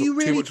week. Do you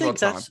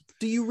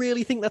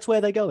really think that's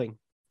where they're going?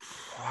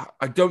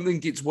 I don't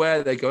think it's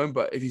where they're going,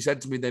 but if you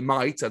said to me they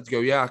might, I'd go,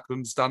 yeah, I can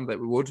understand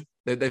that we would.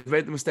 They've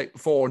made the mistake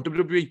before. And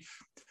WWE,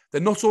 they're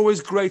not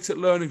always great at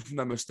learning from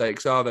their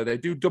mistakes, are they? They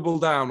do double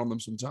down on them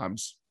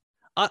sometimes.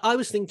 I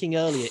was thinking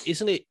earlier,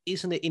 isn't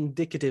it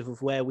indicative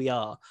of where we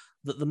are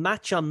that the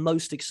match I'm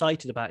most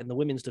excited about in the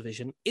women's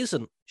division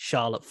isn't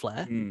Charlotte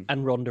Flair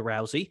and Ronda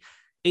Rousey.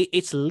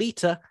 It's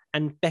Lita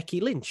and Becky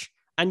Lynch.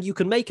 And you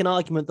can make an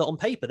argument that on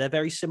paper, they're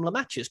very similar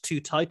matches. 2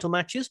 title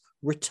matches,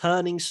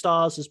 returning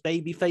stars as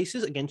baby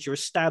faces against your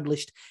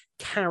established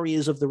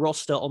carriers of the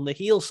roster on the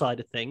heel side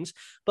of things.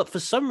 But for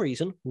some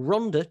reason,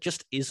 Ronda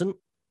just isn't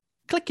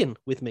clicking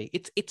with me.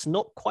 It's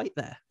not quite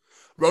there.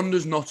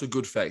 Ronda's not a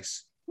good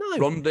face. No.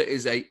 Ronda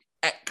is an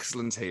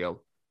excellent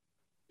heel.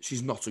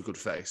 She's not a good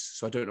face.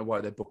 So I don't know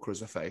why they book her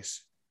as a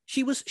face.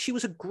 She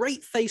was a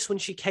great face when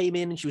she came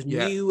in and she was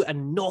new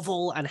and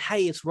novel and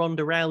hey, it's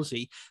Ronda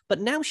Rousey. But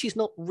now she's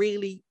not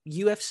really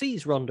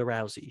UFC's Ronda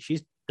Rousey.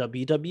 She's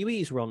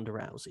WWE's Ronda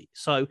Rousey.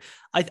 So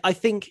I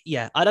think,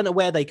 I don't know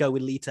where they go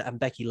with Lita and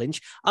Becky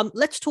Lynch.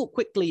 Let's talk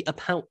quickly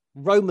about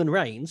Roman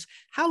Reigns.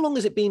 How long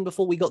has it been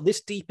before we got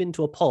this deep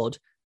into a pod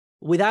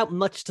without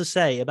much to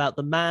say about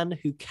the man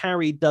who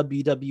carried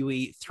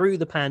WWE through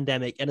the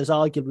pandemic and has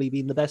arguably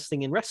been the best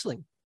thing in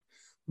wrestling?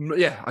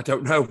 Yeah, I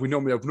don't know. We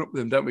normally open up with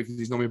him, don't we? Because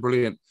he's normally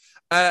brilliant.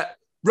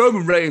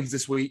 Roman Reigns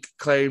this week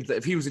claimed that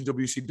if he was in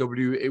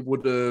WCW, it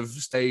would have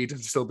stayed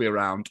and still be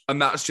around.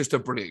 And that's just a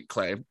brilliant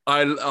claim.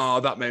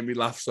 That made me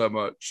laugh so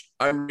much.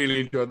 I really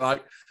enjoyed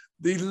that.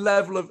 The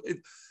level of it.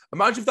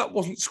 Imagine if that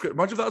wasn't scripted.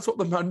 Imagine if that's what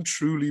the man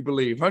truly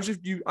believed. Imagine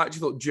if you actually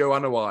thought Joe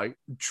Anoa'i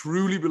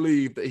truly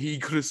believed that he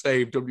could have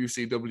saved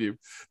WCW.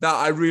 Now,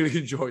 I really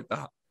enjoyed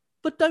that.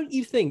 But don't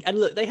you think, and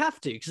look, they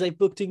have to because they've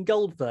booked in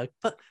Goldberg,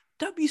 but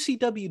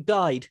WCW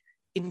died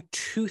in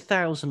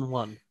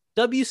 2001.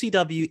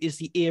 WCW is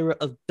the era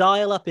of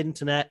dial-up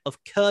internet, of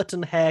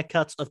curtain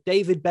haircuts, of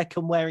David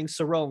Beckham wearing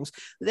sarongs.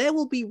 There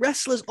will be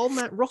wrestlers on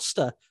that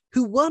roster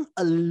who weren't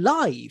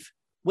alive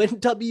when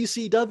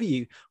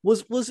WCW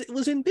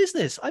was in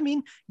business. I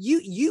mean,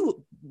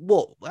 you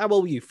what? How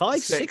old were you?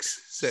 5,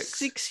 6?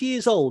 6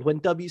 years old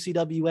when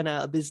WCW went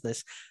out of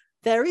business.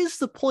 There is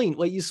the point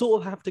where you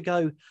sort of have to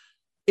go,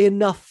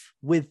 enough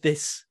with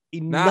this.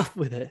 Enough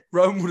with it.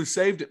 Roman would have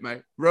saved it,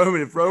 mate.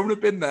 If Roman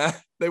had been there,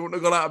 they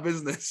wouldn't have gone out of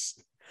business.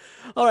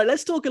 All right,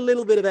 let's talk a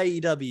little bit of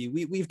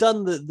AEW. We've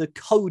done the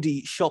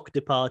Cody shock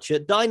departure.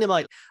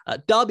 Dynamite,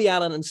 Darby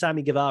Allin and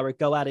Sammy Guevara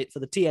go at it for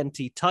the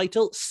TNT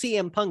title.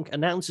 CM Punk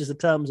announces the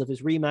terms of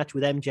his rematch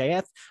with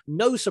MJF.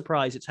 No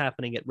surprise it's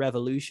happening at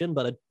Revolution,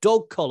 but a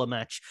dog collar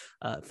match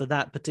for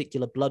that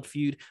particular blood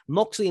feud.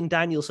 Moxley and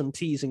Danielson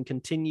teasing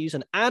continues,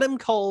 and Adam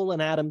Cole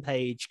and Adam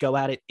Page go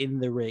at it in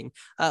the ring.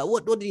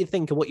 What do you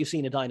think of what you've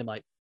seen at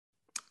Dynamite?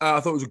 I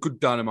thought it was a good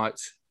Dynamite.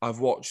 I've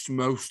watched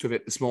most of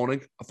it this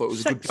morning. I thought it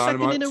was a good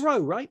Dynamite. Second in a row,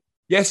 right?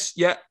 Yes,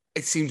 yeah.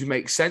 It seemed to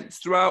make sense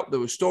throughout. There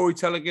was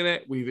storytelling in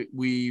it.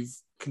 We've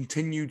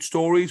continued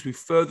stories. We've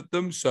furthered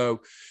them.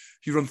 So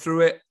you run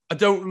through it. I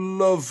don't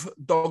love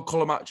dog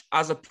collar match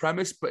as a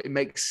premise, but it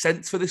makes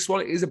sense for this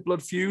one. It is a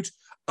blood feud.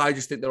 I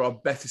just think there are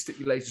better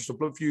stipulations for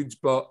blood feuds.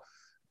 But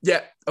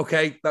yeah,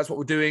 okay, that's what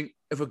we're doing.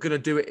 If we're going to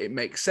do it, it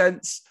makes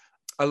sense.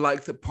 I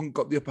like that Punk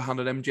got the upper hand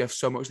on MJF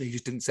so much that he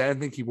just didn't say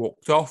anything. He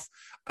walked off.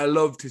 I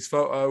loved his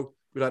photo.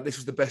 Like, this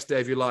was the best day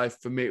of your life.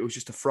 For me, it was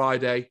just a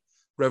Friday.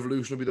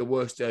 Revolution will be the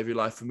worst day of your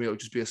life. For me, it'll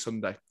just be a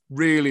Sunday.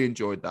 Really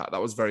enjoyed that.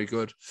 That was very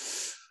good.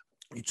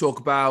 You talk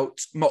about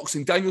Moxley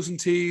and Danielson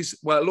tease.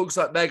 Well, it looks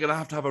like they're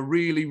going to have a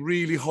really,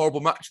 really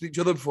horrible match with each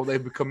other before they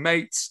become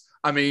mates.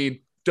 I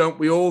mean, don't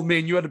we all? Me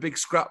and you had a big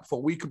scrap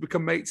for we could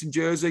become mates in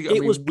Jersey.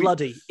 It was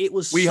bloody. It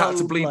was We so had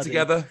to bleed bloody.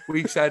 together.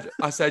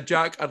 I said,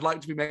 Jack, I'd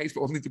like to be mates,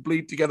 but we'll need to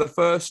bleed together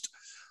first.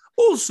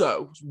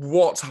 Also,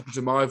 what's happened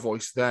to my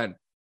voice then?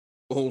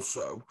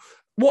 Also,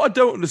 what I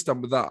don't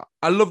understand with that,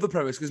 I love the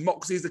premise because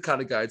Moxley's the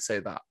kind of guy I'd say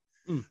that.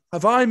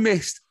 Have I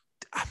missed...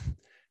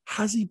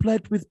 has he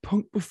bled with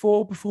Punk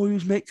before he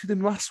was mates with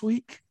him last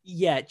week?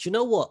 Yeah, do you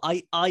know what?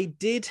 I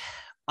did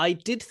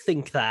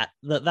think that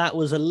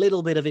was a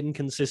little bit of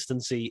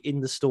inconsistency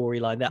in the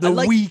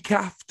storyline. Week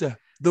after.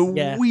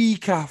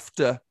 Week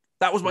after.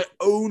 That was my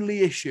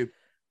only issue.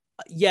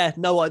 Yeah,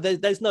 no,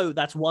 there's no.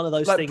 That's one of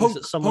those things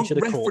that someone should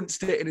have caught.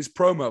 Referenced it in his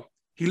promo.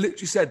 He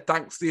literally said,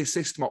 "Thanks for the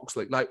assist,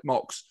 Moxley." That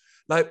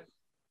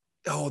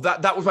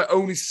was my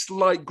only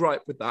slight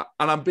gripe with that.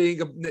 And I'm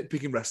being a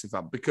nitpicking wrestling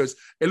fan because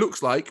it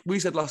looks like we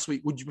said last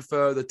week, would you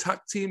prefer the tag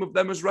team of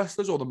them as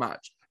wrestlers or the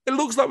match? It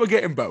looks like we're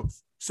getting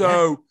both.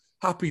 So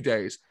happy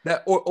days.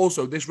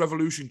 Also, this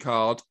Revolution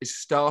card is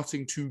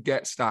starting to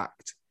get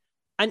stacked.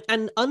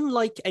 And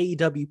unlike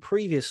AEW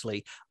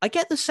previously, I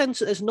get the sense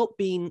that there's not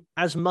been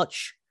as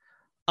much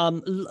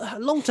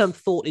long-term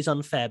thought is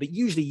unfair, but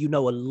usually a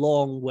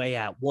long way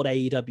out what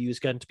AEW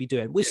is going to be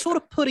doing. We're sort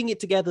of putting it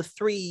together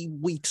 3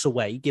 weeks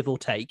away, give or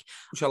take.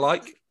 Which I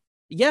like.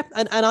 Yeah,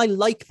 and I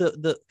like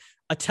the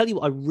I tell you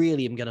what I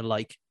really am going to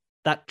like,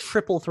 that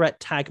triple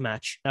threat tag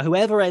match. Now,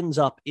 whoever ends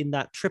up in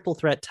that triple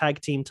threat tag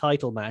team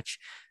title match,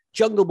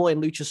 Jungle Boy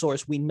and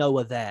Luchasaurus, we know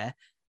are there.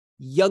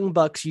 Young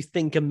Bucks, you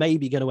think are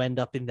maybe going to end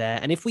up in there.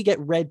 And if we get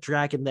Red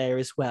Dragon there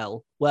as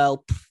well,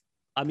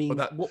 I mean,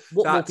 what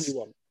more can you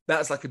want?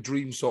 That's like a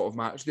dream sort of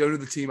match. The only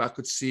other team I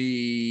could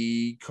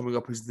see coming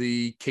up is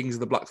the Kings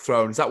of the Black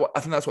Throne. Is that what I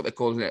think that's what they're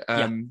calling it?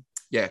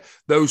 Yeah,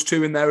 those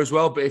two in there as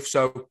well. But if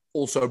so,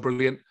 also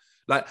brilliant.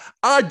 Like,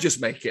 I'd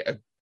just make it a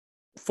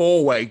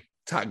 4-way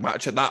tag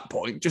match at that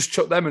point. Just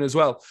chuck them in as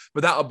well.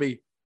 But that'll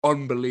be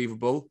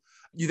unbelievable.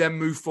 You then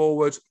move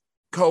forward,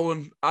 Cole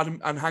and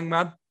Adam and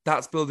Hangman.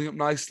 That's building up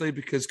nicely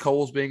because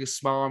Cole's being a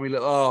smarmy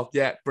little,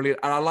 brilliant.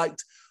 And I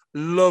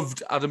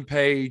loved Adam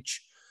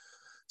Page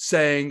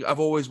saying, I've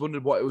always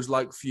wondered what it was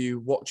like for you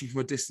watching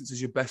from a distance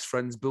as your best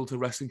friends built a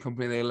wrestling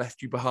company and they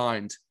left you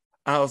behind.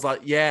 And I was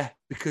like, yeah,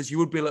 because you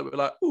would be a little bit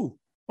like, ooh,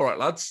 all right,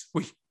 lads,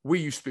 we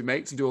used to be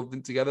mates and do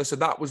everything together. So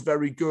that was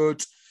very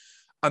good.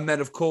 And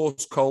then, of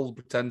course, Cole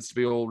pretends to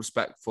be all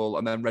respectful.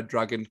 And then Red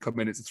Dragon come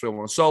in, it's a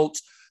 3-on-1 assault.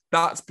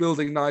 That's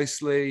building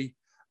nicely.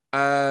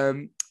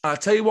 I'll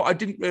tell you what I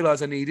didn't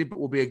realize I needed, but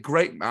will be a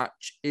great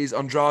match, is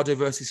Andrade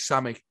versus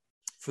Sammy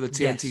for the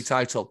TNT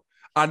title.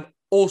 And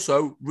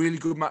also, really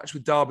good match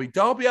with Darby.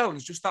 Darby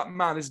Allin's just that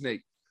man, isn't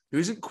he? Who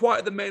isn't quite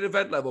at the main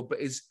event level, but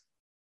is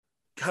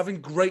having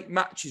great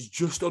matches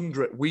just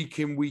under it, week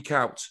in, week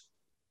out.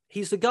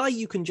 He's the guy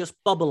you can just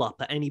bubble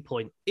up at any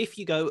point. If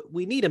you go,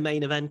 we need a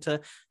main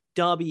eventer,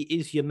 Darby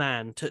is your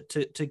man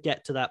to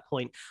get to that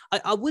point.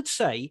 I would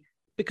say,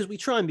 because we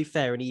try and be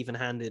fair and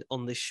even-handed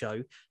on this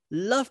show,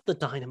 love the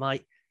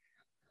Dynamite.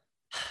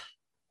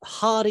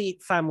 Hardy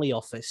Family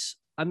Office.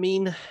 I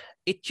mean,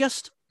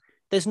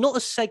 there's not a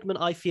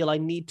segment I feel I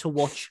need to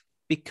watch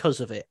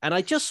because of it. And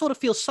I just sort of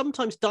feel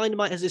sometimes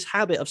Dynamite has this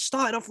habit of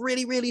starting off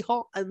really, really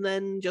hot and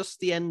then just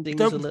the endings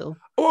a little.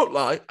 I won't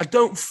lie, I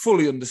don't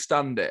fully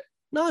understand it.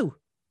 No.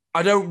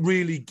 I don't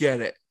really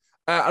get it.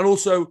 And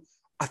also,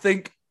 I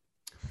think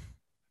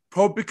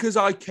probably because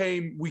I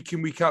came week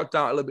in, week out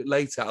down a little bit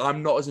later,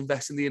 I'm not as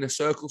invested in the Inner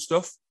Circle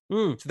stuff.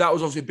 So that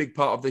was obviously a big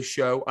part of this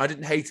show. I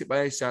didn't hate it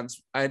by any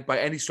sense and by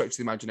any stretch of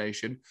the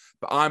imagination,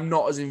 but I'm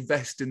not as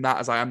invested in that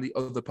as I am the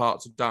other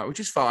parts of Dynamite, which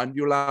is fine.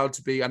 You're allowed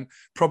to be, and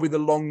probably the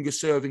longer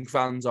serving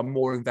fans are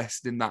more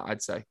invested in that,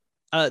 I'd say.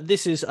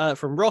 This is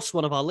from Ross,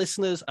 one of our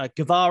listeners.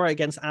 Guevara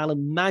against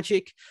Alan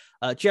Magic.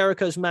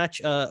 Jericho's match,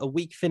 a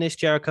weak finish.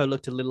 Jericho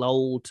looked a little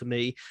old to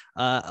me.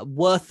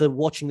 Worth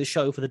watching the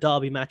show for the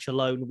Derby match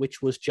alone,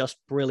 which was just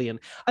brilliant.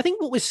 I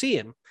think what we're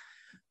seeing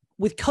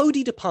with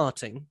Cody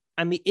departing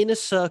and the Inner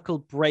Circle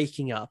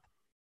breaking up,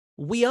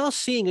 we are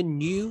seeing a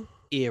new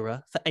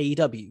era for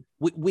AEW.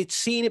 We're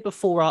seeing it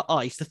before our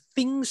eyes. The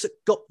things that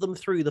got them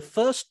through the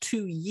first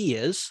 2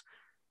 years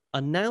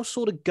are now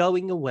sort of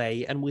going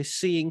away, and we're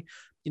seeing,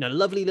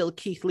 lovely little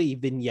Keith Lee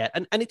vignette.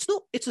 And it's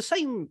the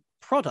same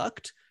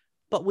product,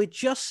 but we're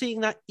just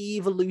seeing that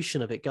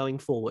evolution of it going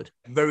forward.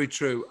 Very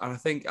true. And I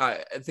think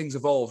things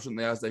evolve, shouldn't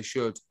they, as they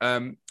should.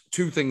 2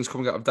 things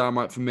coming out of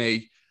Dynamite for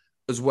me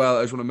as well,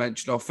 I just want to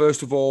mention.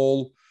 First of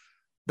all,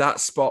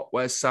 that spot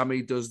where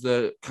Sammy does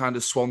the kind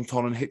of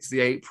swanton and hits the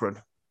apron.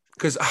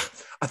 Because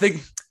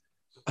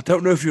I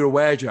don't know if you're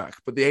aware, Jack,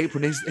 but the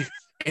apron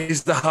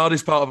is the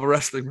hardest part of a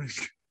wrestling ring.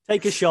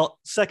 Take a shot.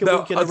 Second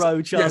week in a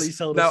row, Charlie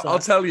told us that. I'll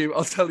tell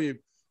you,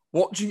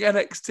 watching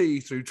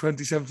NXT through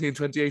 2017 and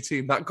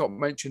 2018, that got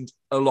mentioned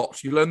a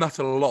lot. You learn that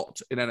a lot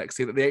in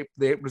NXT, that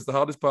the apron is the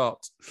hardest part.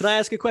 Can I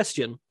ask a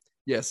question?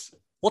 Yes.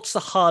 What's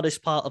the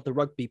hardest part of the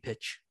rugby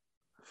pitch?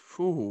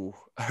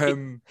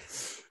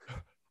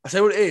 I say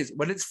what it is.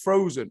 When it's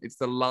frozen, it's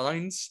the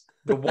lines,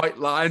 the white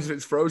lines, and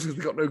it's frozen because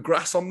we've got no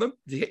grass on them.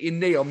 You hit your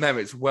knee on them,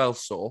 it's well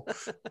sore.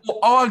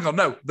 Hang on,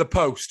 no, the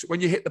post.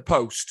 When you hit the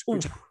post,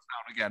 which down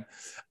again.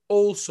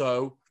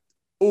 Also,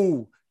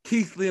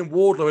 Keith Lee and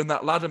Wardlow in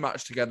that ladder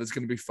match together is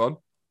going to be fun.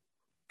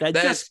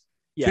 There's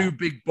 2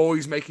 big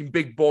boys making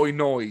big boy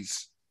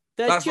noise.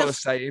 That's not a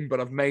saying, but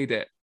I've made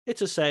it.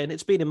 It's a saying.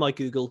 It's been in my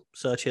Google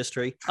search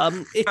history.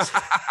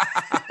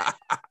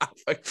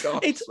 for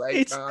God's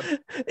sake, man.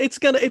 It's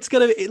gonna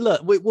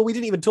look. We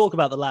didn't even talk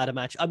about the ladder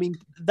match. I mean,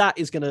 that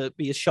is gonna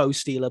be a show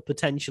stealer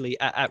potentially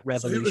at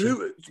Revolution. So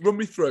who run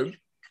me through?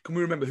 Can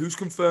we remember who's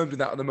confirmed in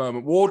that at the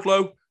moment?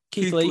 Wardlow,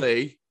 Keith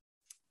Lee.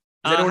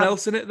 Is anyone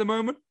else in it at the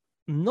moment?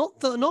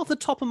 Not off the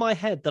top of my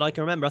head that I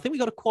can remember. I think we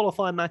got a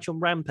qualifying match on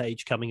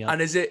Rampage coming up.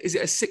 And is it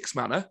a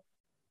six-manner?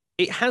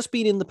 It has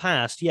been in the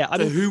past, yeah.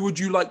 So who would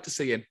you like to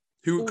see in?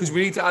 Who? Because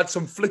we need to add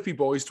some flippy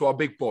boys to our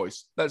big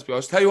boys. Let's be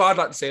honest. Tell you who I'd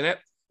like to see in it.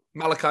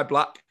 Malachi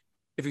Black.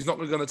 If he's not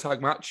going to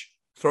tag match,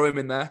 throw him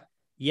in there.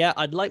 Yeah,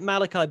 I'd like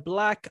Malachi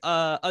Black.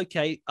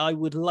 Okay, I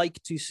would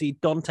like to see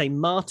Dante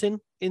Martin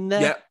in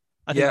there. Yeah.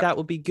 I think that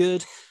would be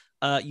good.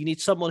 You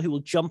need someone who will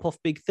jump off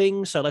big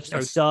things, so let's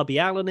throw Darby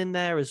Allin in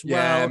there as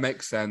well. Yeah,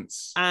 makes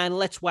sense. And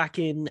let's whack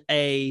in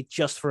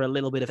just for a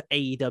little bit of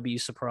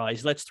AEW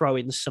surprise, let's throw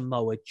in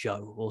Samoa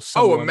Joe or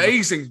someone. Oh,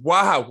 amazing.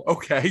 Wow.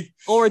 Okay.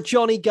 Or a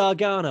Johnny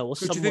Gargano or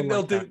someone. Do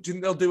you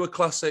think they'll do a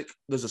classic,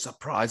 there's a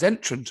surprise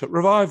entrant at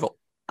Revival?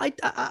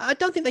 I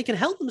don't think they can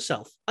help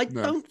themselves.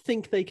 Don't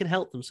think they can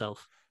help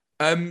themselves.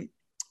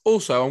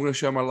 Also, I'm going to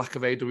show my lack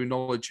of AEW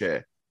knowledge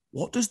here.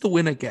 What does the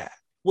winner get?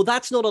 Well,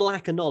 that's not a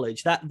lack of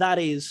knowledge. That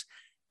is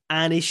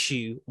an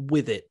issue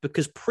with it,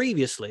 because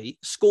previously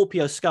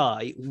Scorpio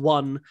Sky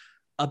won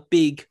a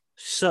big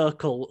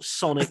circle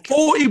Sonic. I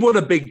thought he won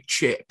a big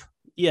chip.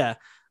 Yeah,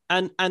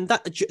 and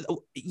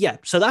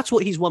so that's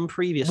what he's won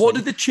previously. What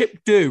did the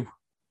chip do?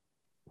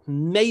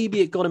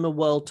 Maybe it got him a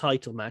world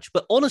title match,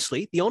 but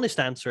honestly, the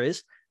honest answer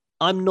is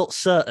I'm not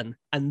certain,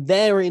 and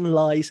therein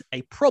lies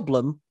a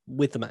problem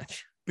with the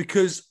match.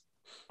 Because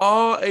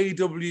are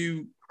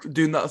AEW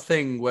doing that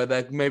thing where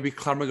they're maybe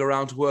clambering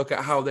around to work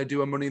out how they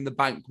do a Money in the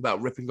Bank without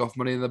ripping off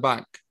Money in the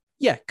Bank?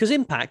 Yeah, because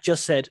Impact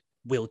just said,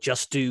 we'll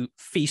just do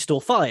Feast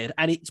or Fired,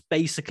 and it's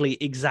basically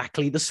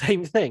exactly the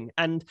same thing.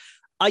 And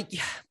I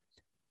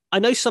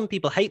know some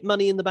people hate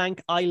Money in the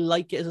Bank. I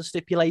like it as a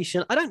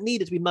stipulation. I don't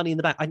need it to be Money in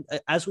the Bank.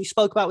 As we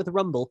spoke about with the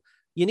Rumble,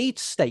 you need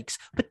stakes,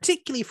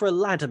 particularly for a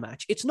ladder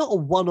match. It's not a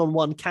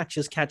one-on-one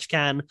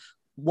catch-as-catch-can,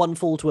 one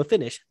fall to a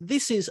finish.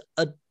 This is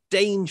a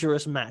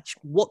dangerous match.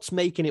 What's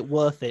making it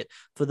worth it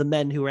for the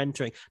men who are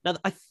entering? Now,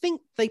 I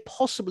think they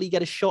possibly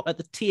get a shot at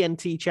the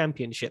TNT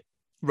Championship.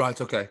 Right,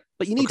 okay.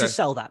 But you need to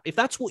sell that. If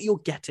that's what you're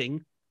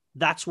getting,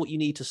 that's what you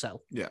need to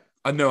sell. Yeah,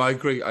 I know, I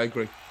agree.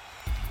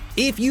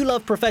 If you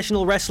love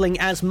professional wrestling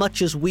as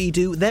much as we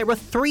do, there are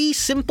 3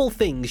 simple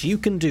things you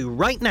can do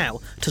right now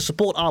to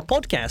support our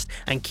podcast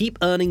and keep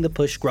earning the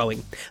push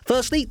growing.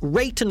 Firstly,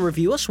 rate and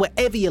review us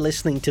wherever you're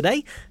listening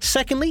today.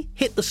 Secondly,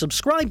 hit the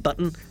subscribe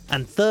button.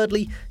 And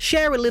thirdly,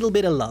 share a little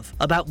bit of love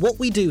about what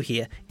we do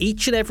here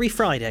each and every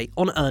Friday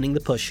on Earning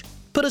the Push.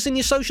 Put us in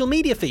your social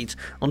media feeds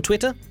on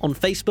Twitter, on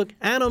Facebook,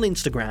 and on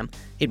Instagram.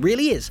 It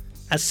really is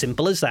as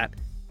simple as that.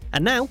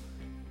 And now,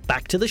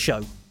 back to the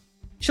show.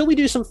 Shall we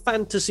do some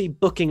fantasy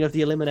booking of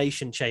the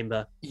Elimination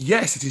Chamber?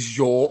 Yes, it is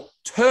your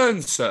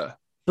turn, sir.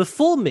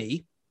 Before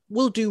me,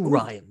 we'll do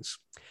Ryan's.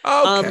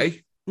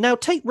 Okay. Now,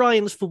 take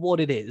Ryan's for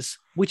what it is,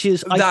 which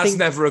is... That's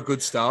never a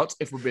good start,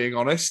 if we're being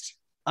honest.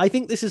 I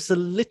think this is the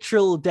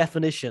literal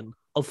definition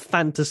of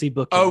fantasy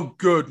booking. Oh,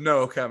 good. No,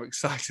 okay, I'm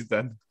excited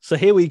then. So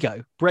here we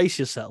go. Brace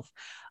yourself.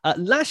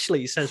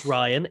 Lashley, says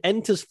Ryan,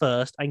 enters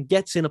first and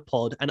gets in a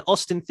pod, and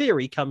Austin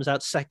Theory comes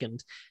out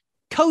second.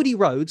 Cody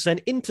Rhodes then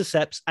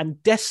intercepts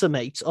and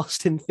decimates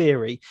Austin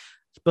Theory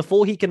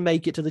before he can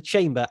make it to the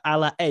chamber, a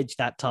la Edge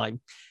that time.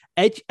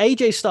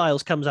 AJ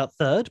Styles comes out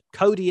third.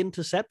 Cody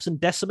intercepts and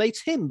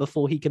decimates him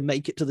before he can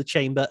make it to the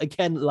chamber,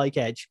 again like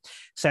Edge.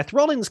 Seth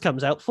Rollins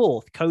comes out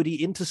fourth.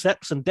 Cody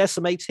intercepts and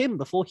decimates him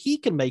before he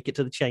can make it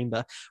to the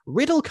chamber.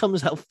 Riddle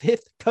comes out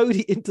fifth.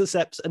 Cody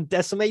intercepts and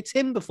decimates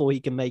him before he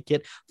can make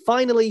it.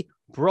 Finally,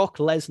 Brock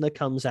Lesnar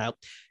comes out.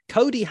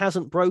 Cody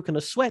hasn't broken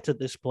a sweat at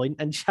this point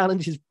and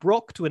challenges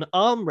Brock to an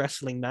arm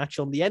wrestling match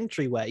on the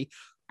entryway.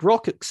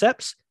 Brock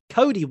accepts.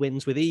 Cody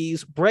wins with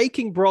ease,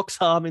 breaking Brock's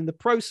arm in the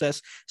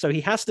process, so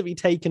he has to be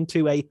taken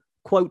to a,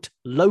 quote,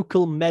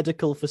 local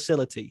medical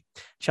facility.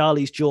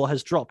 Charlie's jaw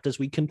has dropped as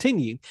we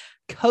continue.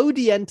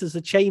 Cody enters the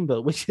chamber,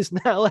 which is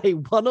now a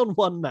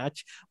one-on-one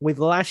match with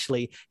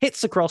Lashley, hits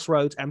the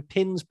crossroads and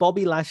pins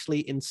Bobby Lashley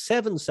in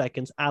 7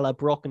 seconds, a la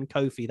Brock and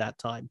Kofi that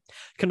time.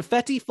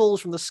 Confetti falls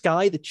from the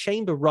sky, the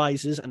chamber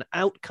rises, and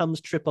out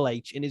comes Triple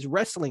H in his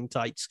wrestling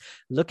tights,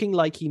 looking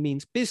like he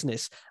means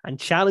business, and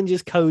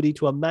challenges Cody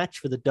to a match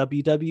for the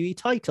WWE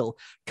title.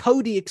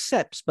 Cody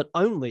accepts, but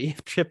only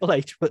if Triple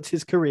H puts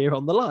his career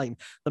on the line.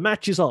 The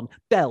match is on.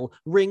 Bell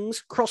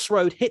rings,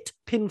 crossroad hit,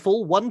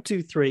 pinfall, 1,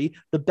 2, 3.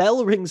 The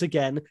bell rings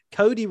again.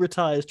 Cody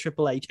retires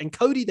Triple H, and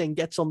Cody then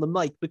gets on the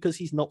mic because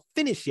he's not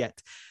finished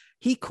yet.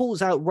 He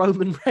calls out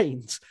Roman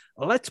Reigns.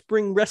 Let's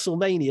bring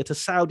WrestleMania to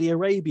Saudi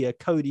Arabia,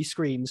 Cody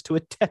screams to a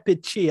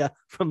tepid cheer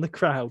from the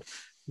crowd.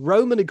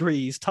 Roman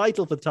agrees,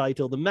 title for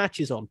title. The match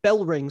is on.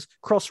 Bell rings,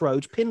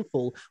 crossroads,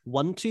 pinfall,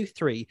 1, 2,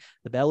 3.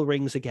 The bell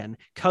rings again.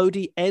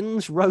 Cody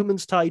ends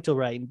Roman's title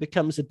reign,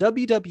 becomes a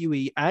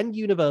WWE and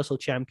Universal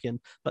champion,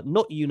 but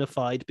not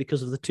unified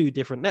because of the 2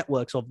 different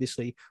networks,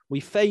 obviously. We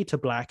fade to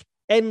black.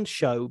 End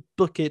show,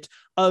 book it.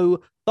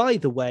 Oh, by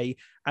the way,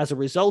 as a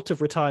result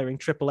of retiring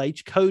Triple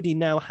H, Cody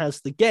now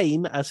has the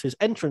game as his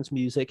entrance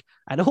music,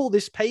 and all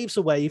this paves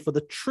the way for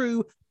the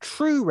true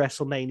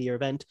WrestleMania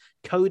event,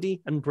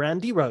 Cody and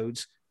Brandy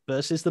Rhodes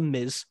versus The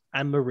Miz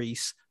and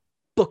Maurice.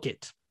 Book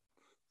it.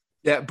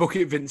 Yeah, book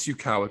it, Vince, you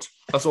coward.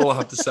 That's all I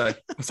have to say.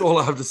 That's all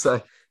I have to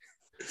say.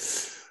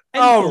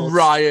 Thoughts?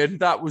 Ryan,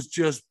 that was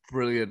just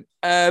brilliant.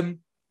 No,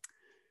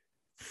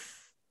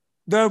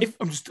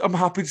 I'm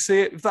happy to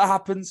see it. If that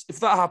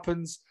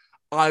happens,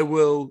 I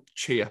will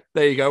cheer.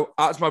 There you go.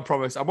 That's my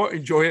promise. I won't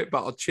enjoy it,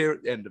 but I'll cheer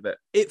at the end of it.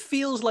 It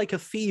feels like a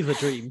fever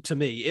dream to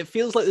me. It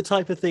feels like the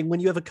type of thing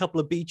when you have a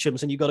couple of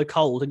Beechams and you got a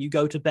cold and you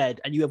go to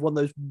bed and you have one of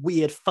those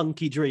weird,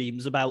 funky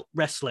dreams about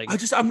wrestling.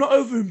 I'm not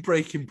over him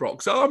breaking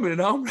Brock's arm in an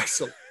arm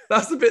wrestle.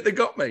 That's the bit that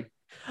got me.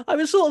 I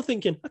was sort of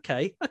thinking,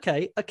 okay.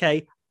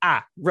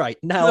 Right.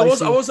 Now I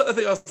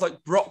was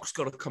like, Brock's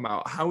got to come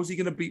out. How is he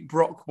going to beat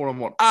Brock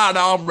one-on-one? An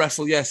arm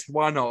wrestle, yes,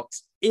 why not?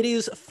 It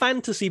is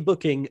fantasy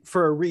booking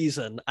for a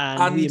reason,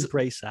 and we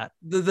embrace that.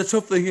 The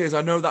tough thing is,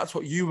 I know that's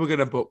what you were going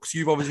to book, so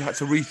you've obviously had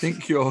to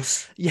rethink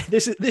yours. Yeah,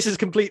 this is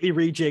completely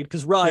rejigged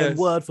because Ryan,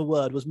 word for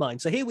word, was mine.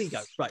 So here we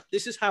go. Right,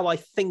 this is how I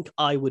think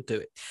I would do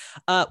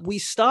it. We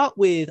start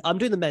with, I'm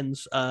doing the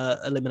men's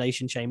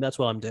elimination chamber. That's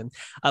what I'm doing.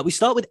 We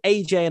start with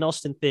AJ and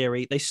Austin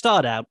Theory. They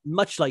start out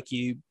much like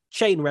you.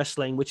 Chain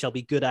wrestling, which I'll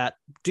be good at.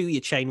 Do your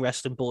chain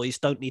wrestling, boys.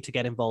 Don't need to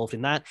get involved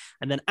in that.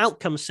 And then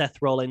out comes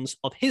Seth Rollins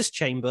of his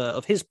chamber,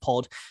 of his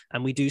pod,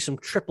 and we do some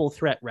triple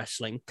threat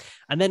wrestling.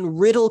 And then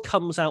Riddle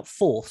comes out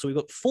fourth. So we've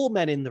got 4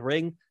 men in the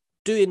ring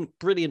doing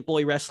brilliant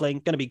boy wrestling.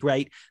 Going to be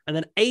great. And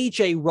then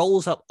AJ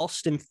rolls up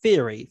Austin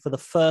Theory for the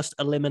first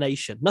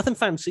elimination. Nothing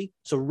fancy.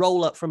 So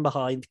roll up from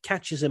behind,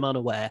 catches him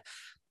unaware.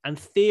 And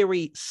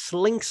Theory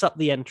slinks up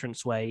the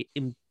entranceway,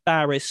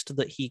 embarrassed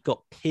that he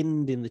got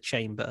pinned in the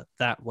chamber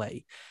that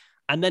way.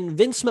 And then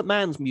Vince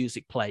McMahon's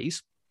music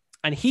plays,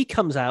 and he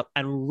comes out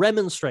and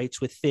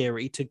remonstrates with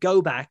Theory to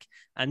go back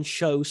and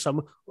show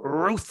some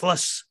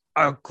ruthless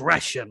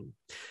aggression.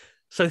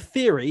 So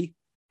Theory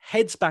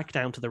heads back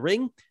down to the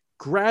ring,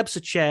 grabs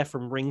a chair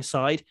from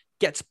ringside,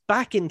 gets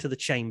back into the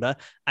chamber,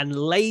 and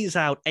lays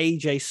out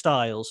AJ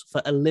Styles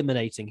for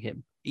eliminating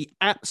him. He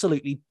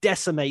absolutely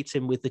decimates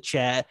him with the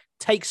chair,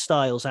 takes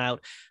Styles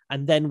out,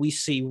 and then we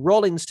see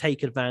Rollins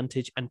take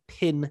advantage and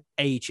pin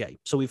AJ.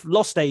 So we've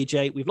lost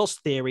AJ, we've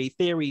lost Theory.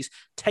 Theory's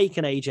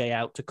taken AJ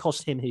out to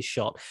cost him his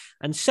shot.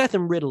 And Seth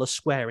and Riddle are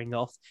squaring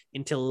off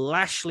until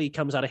Lashley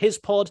comes out of his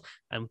pod,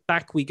 and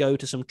back we go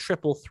to some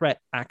triple threat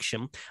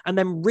action. And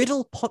then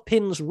Riddle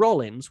pins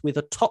Rollins with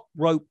a top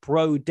rope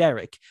bro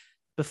Derek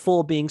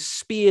before being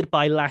speared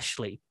by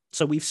Lashley.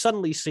 So we've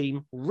suddenly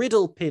seen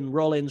Riddle pin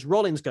Rollins.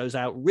 Rollins goes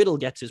out. Riddle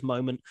gets his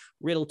moment.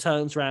 Riddle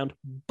turns around.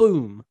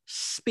 Boom.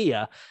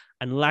 Spear.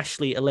 And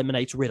Lashley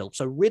eliminates Riddle.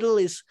 So Riddle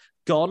is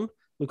gone.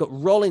 We've got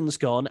Rollins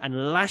gone.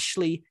 And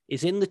Lashley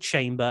is in the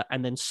chamber.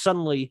 And then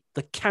suddenly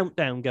the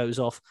countdown goes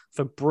off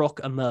for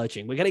Brock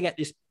emerging. We're going to get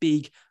this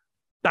big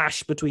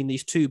bash between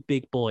these two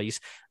big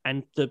boys.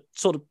 And the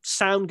sort of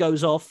sound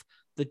goes off.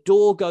 The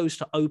door goes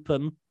to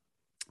open.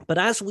 But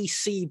as we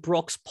see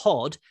Brock's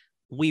pod,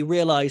 we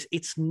realize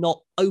it's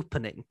not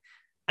opening.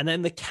 And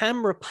then the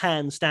camera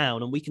pans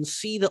down and we can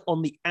see that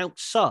on the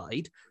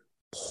outside,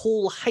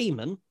 Paul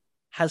Heyman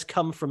has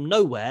come from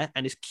nowhere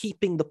and is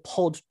keeping the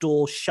pod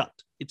door shut.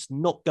 It's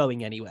not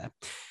going anywhere.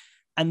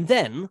 And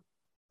then,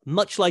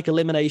 much like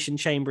Elimination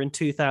Chamber in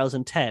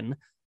 2010,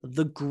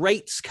 the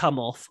grates come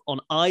off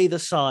on either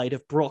side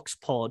of Brock's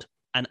pod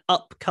and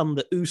up come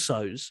the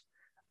Usos.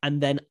 And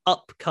then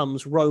up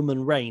comes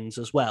Roman Reigns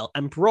as well.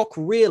 And Brock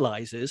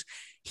realizes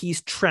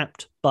he's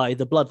trapped by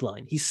the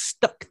bloodline. He's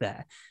stuck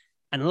there.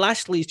 And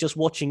Lashley's just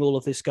watching all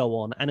of this go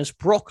on. And as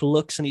Brock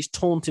looks and he's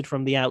taunted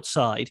from the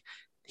outside,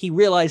 he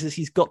realizes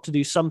he's got to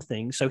do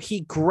something. So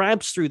he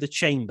grabs through the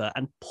chamber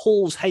and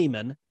pulls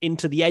Heyman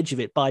into the edge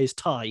of it by his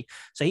tie.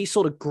 So he's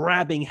sort of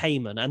grabbing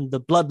Heyman, and the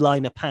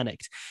bloodline are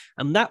panicked.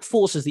 And that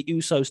forces the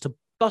Usos to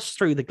bust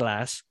through the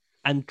glass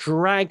and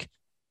drag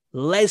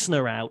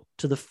Lesnar out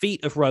to the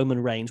feet of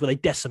Roman Reigns, where they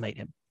decimate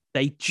him.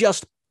 They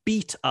just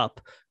beat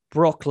up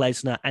Brock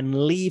Lesnar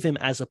and leave him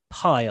as a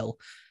pile.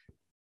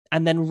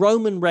 And then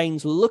Roman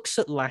Reigns looks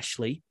at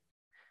Lashley,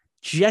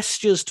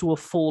 gestures to a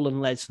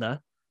fallen Lesnar,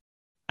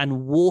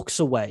 and walks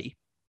away.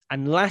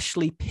 And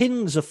Lashley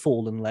pins a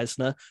fallen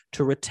Lesnar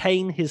to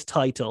retain his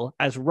title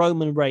as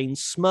Roman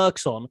Reigns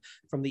smirks on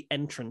from the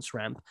entrance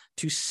ramp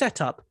to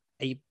set up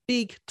a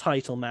big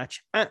title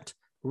match at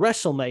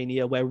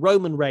WrestleMania, where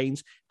Roman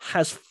Reigns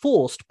has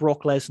forced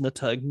Brock Lesnar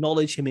to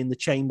acknowledge him in the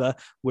chamber.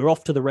 We're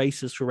off to the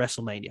races for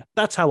WrestleMania.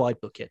 That's how I'd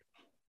book it.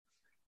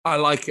 I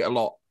like it a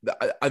lot.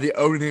 The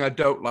only thing I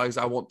don't like is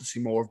I want to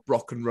see more of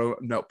Brock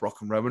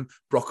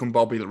and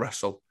Bobby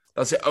wrestle.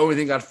 That's the only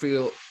thing I'd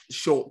feel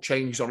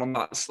shortchanged on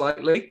that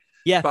slightly.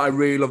 Yeah, but I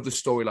really love the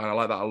storyline. I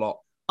like that a lot.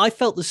 I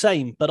felt the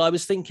same, but I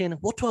was thinking,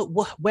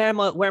 where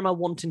am I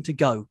wanting to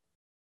go?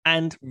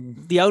 And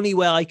the only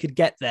way I could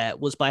get there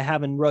was by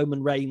having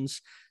Roman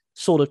Reigns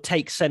sort of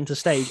take center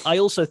stage. I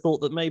also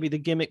thought that maybe the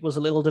gimmick was a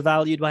little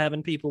devalued by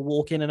having people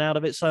walk in and out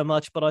of it so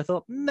much, but I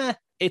thought, meh,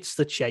 it's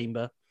the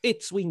Chamber. We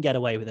can get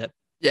away with it.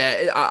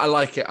 Yeah, I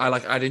like it.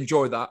 I'd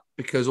enjoy that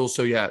because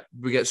also,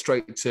 we get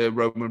straight to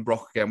Roman and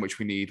Brock again, which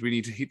we need. We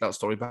need to heat that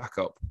story back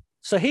up.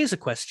 So here's a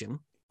question.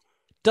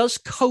 Does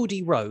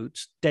Cody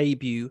Rhodes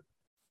debut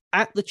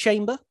at the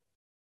Chamber,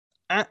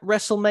 at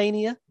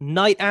WrestleMania,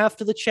 night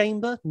after the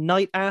Chamber,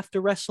 night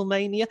after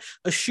WrestleMania?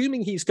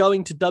 Assuming he's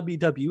going to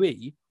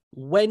WWE,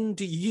 when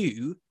do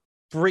you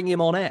bring him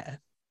on air?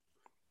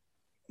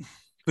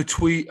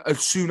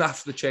 Soon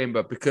after the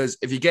Chamber, because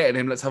if you're getting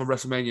him, let's have a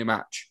WrestleMania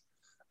match.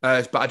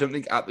 But I don't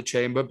think at the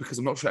Chamber because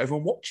I'm not sure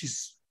everyone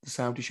watches the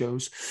Saudi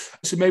shows.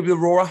 So maybe the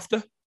Raw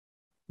after?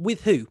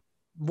 With who?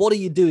 What are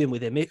you doing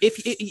with him?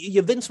 If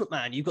you're Vince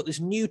McMahon, you've got this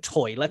new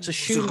toy. Let's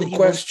assume that he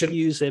wants to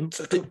use him.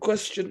 It's a good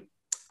question.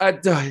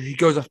 He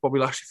goes after Bobby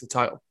Lashley for the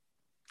title.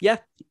 Yeah,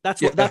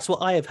 that's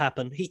what I have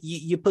happened.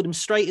 You put him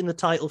straight in the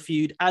title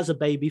feud as a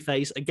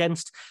babyface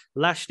against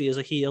Lashley as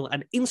a heel,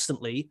 and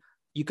instantly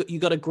you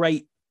got a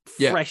great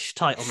fresh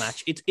title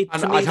match.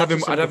 I'd have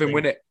him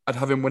win it. I'd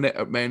have him win it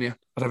at Mania.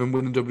 I'd have him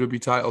win the WWE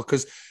title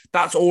because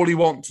that's all he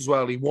wants as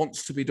well. He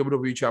wants to be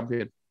WWE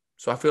champion.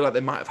 So I feel like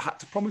they might have had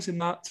to promise him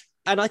that.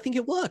 And I think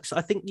it works.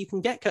 I think you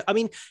can get... I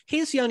mean,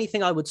 here's the only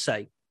thing I would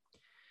say.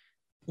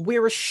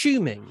 We're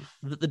assuming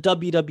that the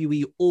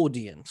WWE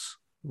audience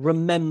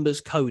remembers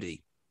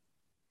Cody.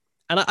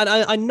 And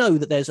I know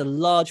that there's a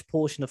large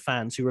portion of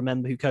fans who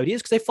remember who Cody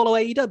is because they follow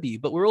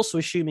AEW, but we're also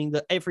assuming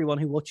that everyone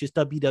who watches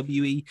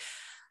WWE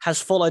has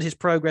followed his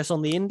progress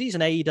on the indies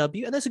and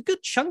AEW, and there's a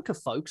good chunk of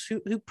folks who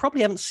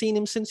probably haven't seen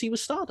him since he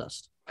was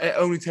Stardust. It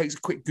only takes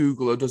a quick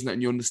Google, though, doesn't it?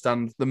 And you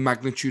understand the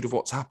magnitude of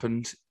what's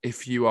happened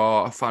if you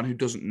are a fan who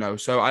doesn't know.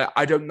 So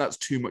I don't think that's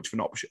too much of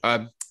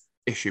an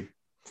issue.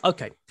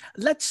 Okay,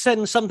 let's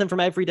send something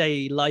from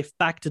everyday life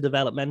back to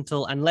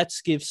developmental, and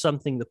let's give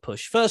something the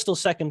push. First or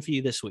second for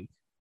you this week?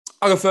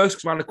 I'll go first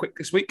because I'm on a quick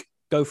this week.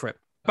 Go for it.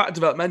 Back to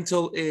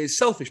developmental is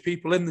selfish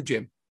people in the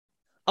gym.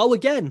 Oh,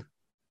 again?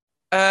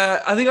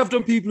 I think I've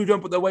done people who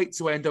don't put their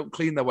weights away and don't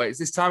clean their weights.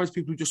 This time it's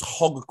people who just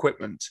hog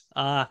equipment.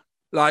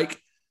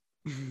 Like,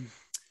 I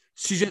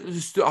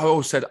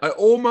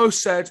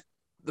almost said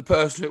the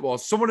person it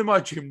was. Someone in my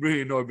gym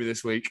really annoyed me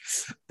this week.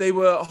 They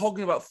were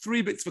hogging about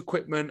 3 bits of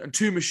equipment and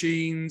 2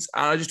 machines,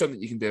 and I just don't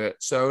think you can do it.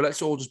 So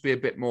let's all just be a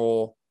bit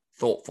more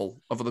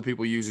thoughtful of other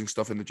people using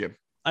stuff in the gym.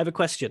 I have a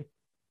question.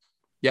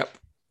 Yep.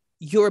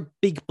 You're a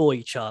big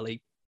boy,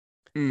 Charlie.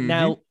 Mm-hmm.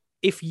 Now,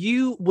 if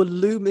you were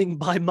looming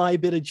by my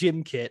bit of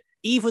gym kit,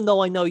 even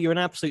though I know you're an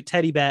absolute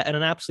teddy bear and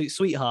an absolute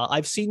sweetheart,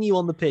 I've seen you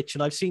on the pitch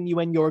and I've seen you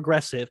when you're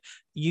aggressive.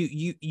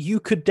 You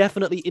could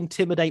definitely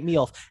intimidate me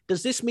off.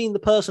 Does this mean the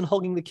person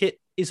hogging the kit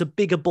is a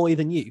bigger boy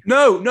than you?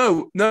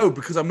 No,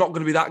 because I'm not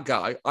going to be that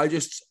guy. I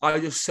just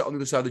sit on the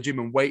other side of the gym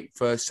and wait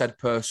for said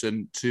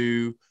person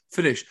to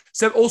finish.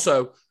 Said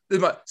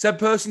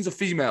person's a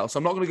female, so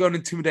I'm not going to go and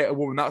intimidate a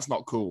woman. That's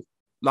not cool.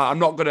 Like, I'm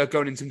not going to go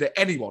and intimidate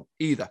anyone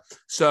either.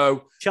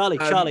 So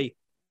Charlie,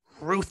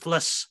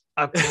 ruthless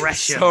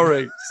aggression.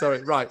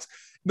 sorry. Right.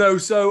 No,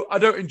 so I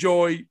don't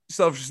enjoy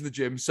selfishness in the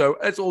gym. So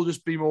let's all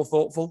just be more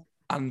thoughtful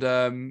and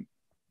would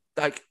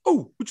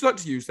you like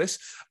to use this?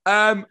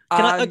 I'm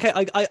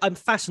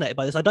fascinated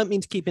by this. I don't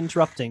mean to keep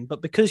interrupting,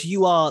 but because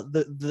you are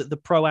the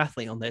pro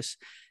athlete on this,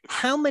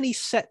 how many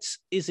sets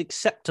is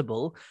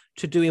acceptable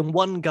to do in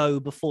one go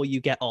before you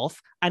get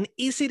off? And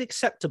is it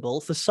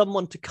acceptable for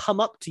someone to come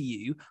up to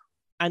you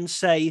and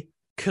say,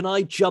 can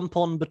I jump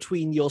on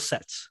between your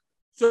sets?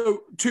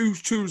 So two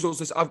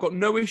results. I've got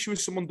no issue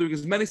with someone doing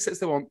as many sets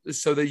they want,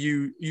 so they're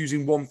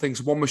using one thing,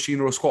 so one machine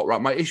or a squat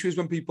rack. My issue is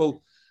when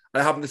people,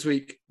 and it happened this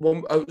week,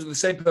 the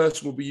same be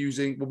person will be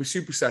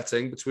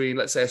supersetting between,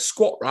 let's say, a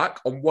squat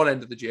rack on one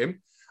end of the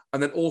gym,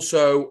 and then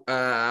also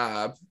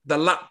the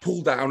lat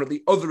pull down at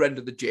the other end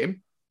of the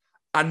gym,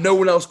 and no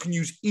one else can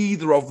use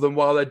either of them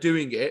while they're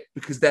doing it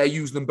because they're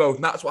using them both.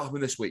 And that's what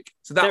happened this week.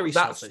 So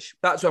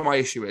that's where my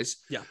issue is.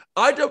 Yeah.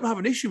 I don't have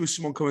an issue with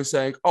someone coming and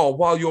saying, oh,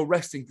 while you're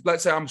resting,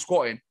 let's say I'm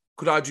squatting,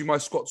 could I do my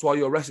squats while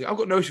you're resting? I've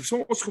got no issue. If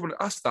someone wants to come and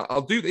ask that,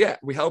 I'll do that. Yeah,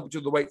 we help each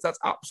other weights. That's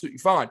absolutely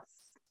fine.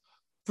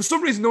 For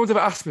some reason, no one's ever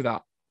asked me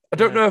that. I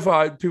don't know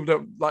if people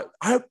don't like,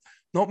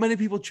 not many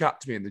people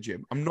chat to me in the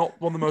gym. I'm not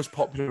one of the most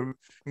popular in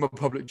my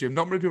public gym.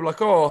 Not many people are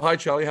like, oh, hi,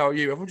 Charlie, how are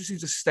you? Everyone just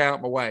seems to stay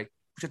out my way,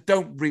 which I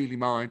don't really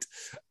mind.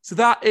 So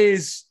that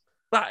is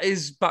back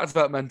to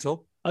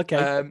developmental. Okay.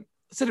 I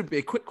said it'd be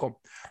a quick one.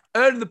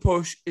 Earning the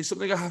push is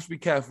something I have to be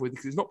careful with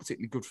because it's not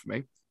particularly good for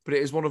me, but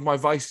it is one of my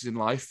vices in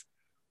life.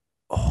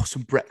 Oh,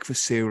 some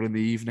breakfast cereal in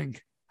the evening.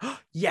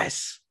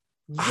 Yes.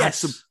 I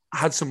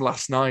had some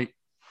last night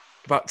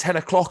about 10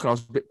 o'clock and I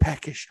was a bit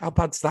peckish. How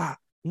bad's that?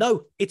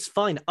 No, it's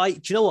fine. Do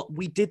you know what?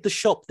 We did the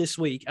shop this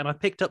week and I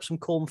picked up some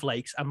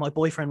cornflakes and my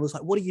boyfriend was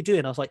like, what are you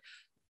doing? I was like,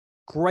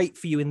 great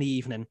for you in the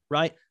evening,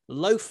 right?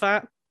 Low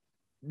fat,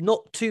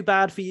 not too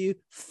bad for you.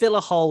 Fill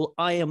a hole.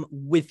 I am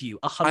with you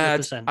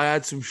 100%. I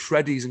had some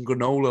shreddies and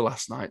granola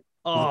last night.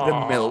 with a bit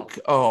of milk.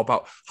 Oh,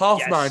 about half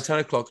Yes. 9, 10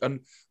 o'clock.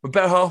 And my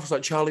better half was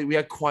like, Charlie, we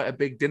had quite a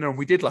big dinner, and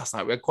we did last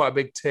night. We had quite a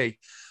big tea.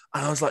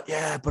 And I was like,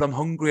 yeah, but I'm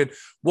hungry. And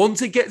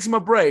once it gets in my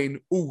brain,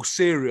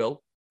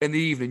 cereal in the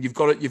evening, you've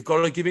got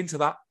to give into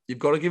that. You've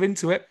got to give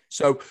into it.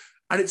 So,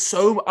 and it's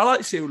so, I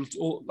like cereal.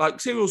 Like,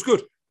 cereal's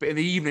good, but in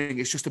the evening,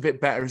 it's just a bit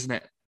better, isn't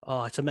it?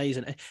 Oh, it's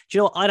amazing. Do you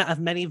know what? I don't have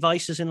many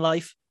vices in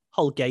life.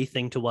 Whole gay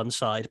thing to one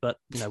side, but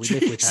we live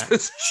with that.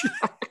 Jesus,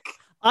 Jack.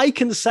 I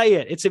can say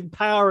it. It's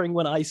empowering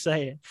when I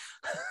say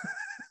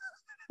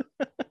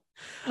it.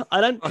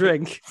 I don't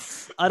drink.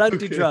 I don't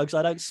do drugs.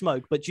 I don't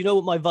smoke. But do you know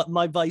what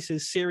my vice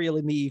is? Cereal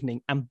in the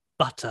evening and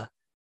butter.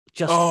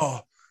 Oh,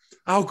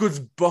 how good's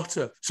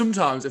butter?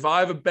 Sometimes if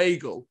I have a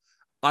bagel,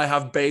 I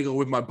have bagel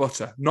with my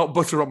butter, not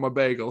butter on my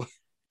bagel.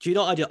 Do you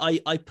know what I do?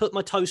 I put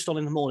my toast on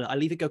in the morning. I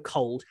leave it go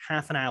cold,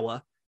 half an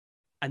hour,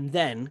 and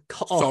then...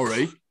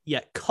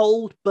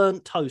 cold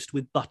burnt toast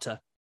with butter.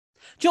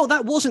 Do you know,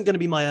 that wasn't going to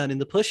be my earn in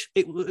the push.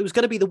 It was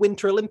going to be the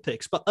Winter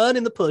Olympics, but earn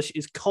in the push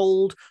is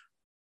cold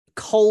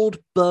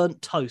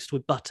burnt toast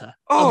with butter.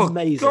 Oh,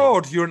 amazing.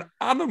 God, you're an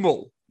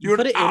animal. You're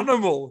an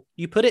animal.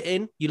 You put it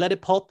in, you let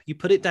it pop, you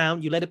put it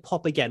down, you let it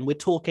pop again. We're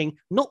talking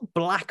not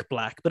black,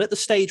 but at the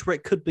stage where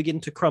it could begin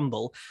to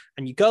crumble.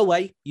 And you go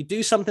away, you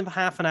do something for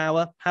half an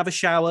hour, have a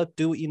shower,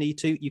 do what you need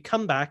to. You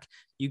come back,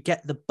 you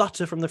get the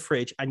butter from the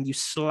fridge and you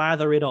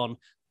slather it on.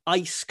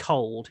 Ice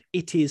cold.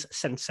 It is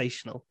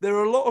sensational. There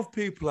are a lot of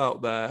people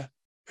out there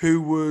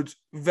who would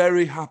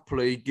very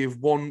happily give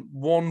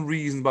one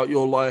reason about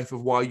your life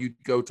of why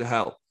you'd go to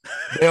hell.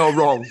 They are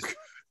wrong.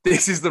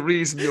 This is the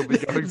reason you'll be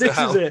going to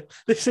hell.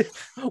 This is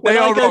they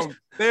are wrong.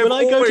 They have when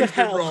I go to been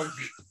hell, wrong.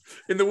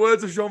 In the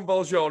words of Jean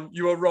Valjean,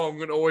 you are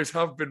wrong and always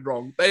have been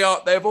wrong. They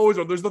have always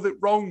wrong. There's nothing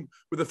wrong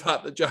with the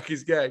fact that Jack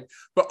is gay.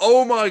 But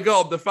oh my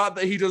God, the fact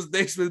that he does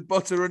this with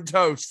butter and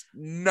toast,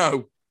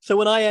 no. So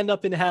when I end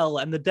up in hell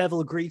and the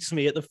devil greets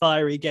me at the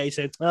fiery gate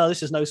saying, oh,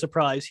 this is no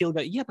surprise, he'll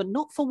go, yeah, but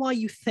not for why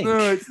you think.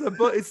 No, it's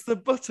the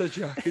butter,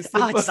 Jack. It's the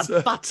butter. It's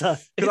the butter.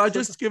 Can I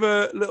just give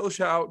a little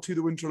shout out to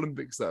the Winter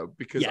Olympics, though?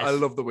 Because I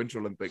love the Winter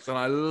Olympics and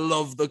I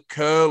love the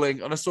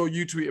curling. And I saw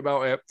you tweet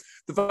about it.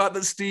 The fact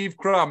that Steve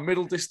Cram,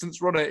 middle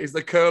distance runner, is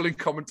the curling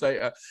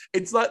commentator.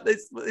 It's like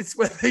it's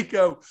where they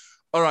go,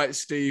 all right,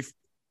 Steve,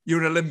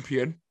 you're an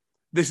Olympian.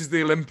 This is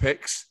the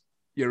Olympics.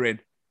 You're in.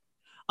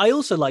 I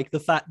also like the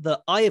fact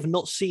that I have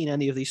not seen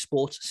any of these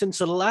sports since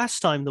the last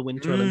time the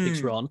Winter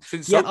Olympics were on.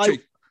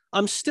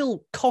 I'm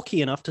still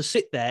cocky enough to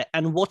sit there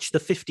and watch the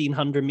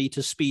 1,500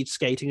 meter speed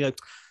skating and go,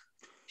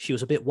 she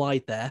was a bit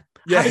wide there.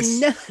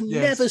 Yes. Having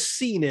never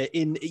seen it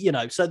in,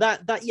 so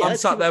that. I'm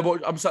sat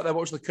there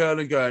watching the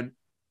curling going,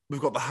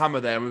 we've got the hammer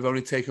there and we've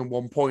only taken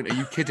 1 point. Are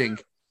you kidding?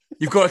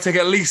 You've got to take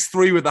at least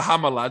 3 with the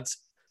hammer, lads.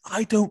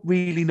 I don't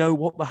really know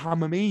what the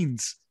hammer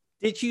means.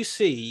 Did you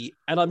see,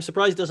 and I'm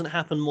surprised it doesn't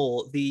happen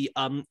more, the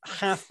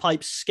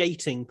half-pipe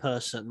skating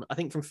person, I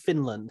think from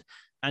Finland,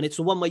 and it's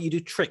the one where you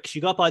do tricks.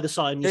 You go up either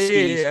side and you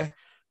skis,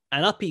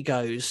 and up he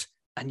goes,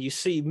 and you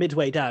see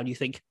midway down, you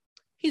think,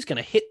 he's going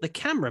to hit the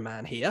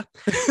cameraman here.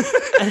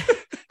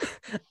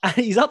 And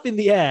he's up in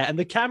the air, and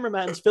the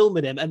cameraman's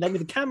filming him, and then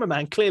the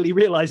cameraman clearly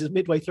realizes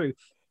midway through,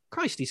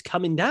 Christ, he's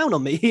coming down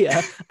on me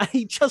here. And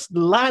he just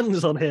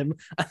lands on him.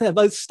 And they're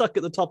both stuck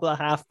at the top of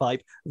the half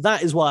pipe.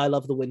 That is why I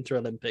love the Winter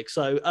Olympics.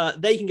 So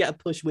they can get a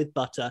push with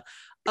butter.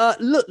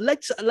 Look,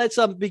 let's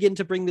begin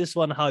to bring this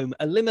one home.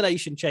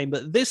 Elimination Chamber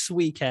this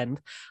weekend.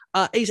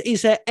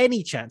 Is there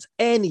any chance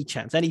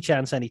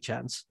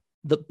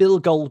that Bill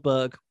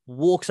Goldberg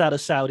walks out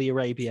of Saudi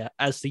Arabia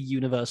as the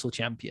Universal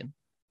Champion?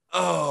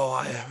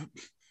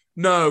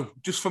 No,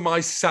 just for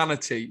my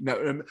sanity.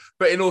 No,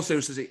 but in all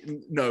seriousness,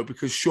 no,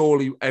 because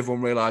surely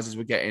everyone realizes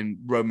we're getting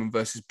Roman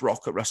versus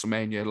Brock at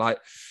WrestleMania.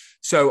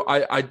 So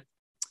I've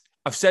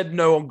said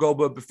no on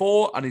Goldberg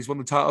before, and he's won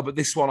the title. But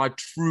this one, I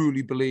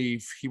truly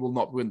believe he will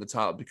not win the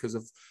title because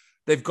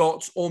they've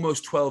got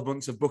almost 12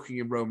 months of booking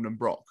in Roman and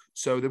Brock,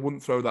 so they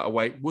wouldn't throw that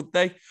away, would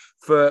they?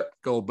 For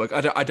Goldberg,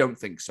 I don't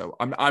think so.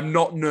 I'm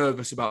not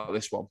nervous about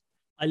this one.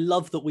 I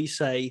love that we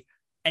say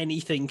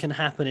anything can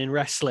happen in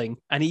wrestling,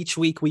 and each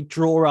week we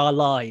draw our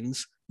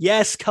lines.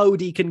 Yes,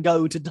 Cody can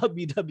go to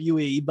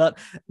WWE, but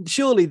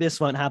surely this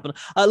won't happen.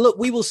 Look,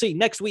 we will see.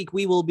 Next week,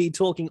 we will be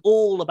talking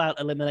all about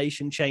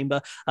Elimination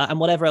Chamber and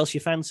whatever else you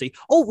fancy.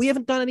 Oh, we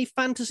haven't done any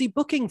fantasy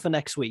booking for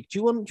next week. Do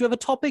you have a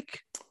topic?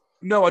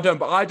 No, I don't,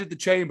 but I did the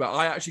Chamber.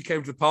 I actually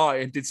came to the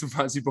party and did some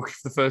fantasy booking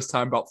for the first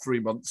time about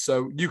 3 months,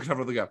 so you can have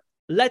another go.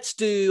 Let's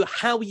do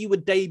how you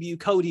would debut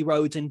Cody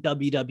Rhodes in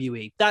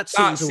WWE. That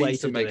seems a way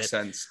to make do it.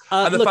 Sense.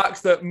 And the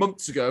fact that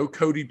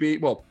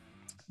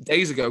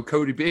days ago,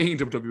 Cody being in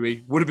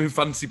WWE would have been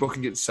fantasy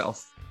booking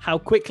itself. How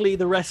quickly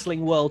the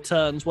wrestling world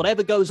turns.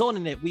 Whatever goes on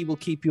in it, we will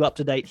keep you up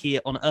to date here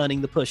on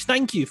Earning the Push.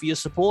 Thank you for your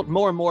support.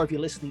 More and more of you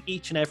listening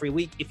each and every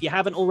week. If you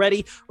haven't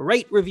already,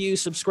 rate, review,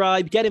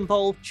 subscribe, get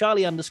involved.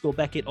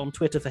 Charlie_Beckett on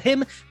Twitter for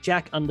him.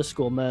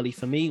 Jack_Murley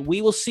for me.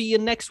 We will see you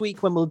next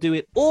week when we'll do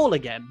it all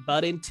again.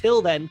 But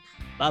until then,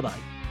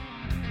 bye-bye.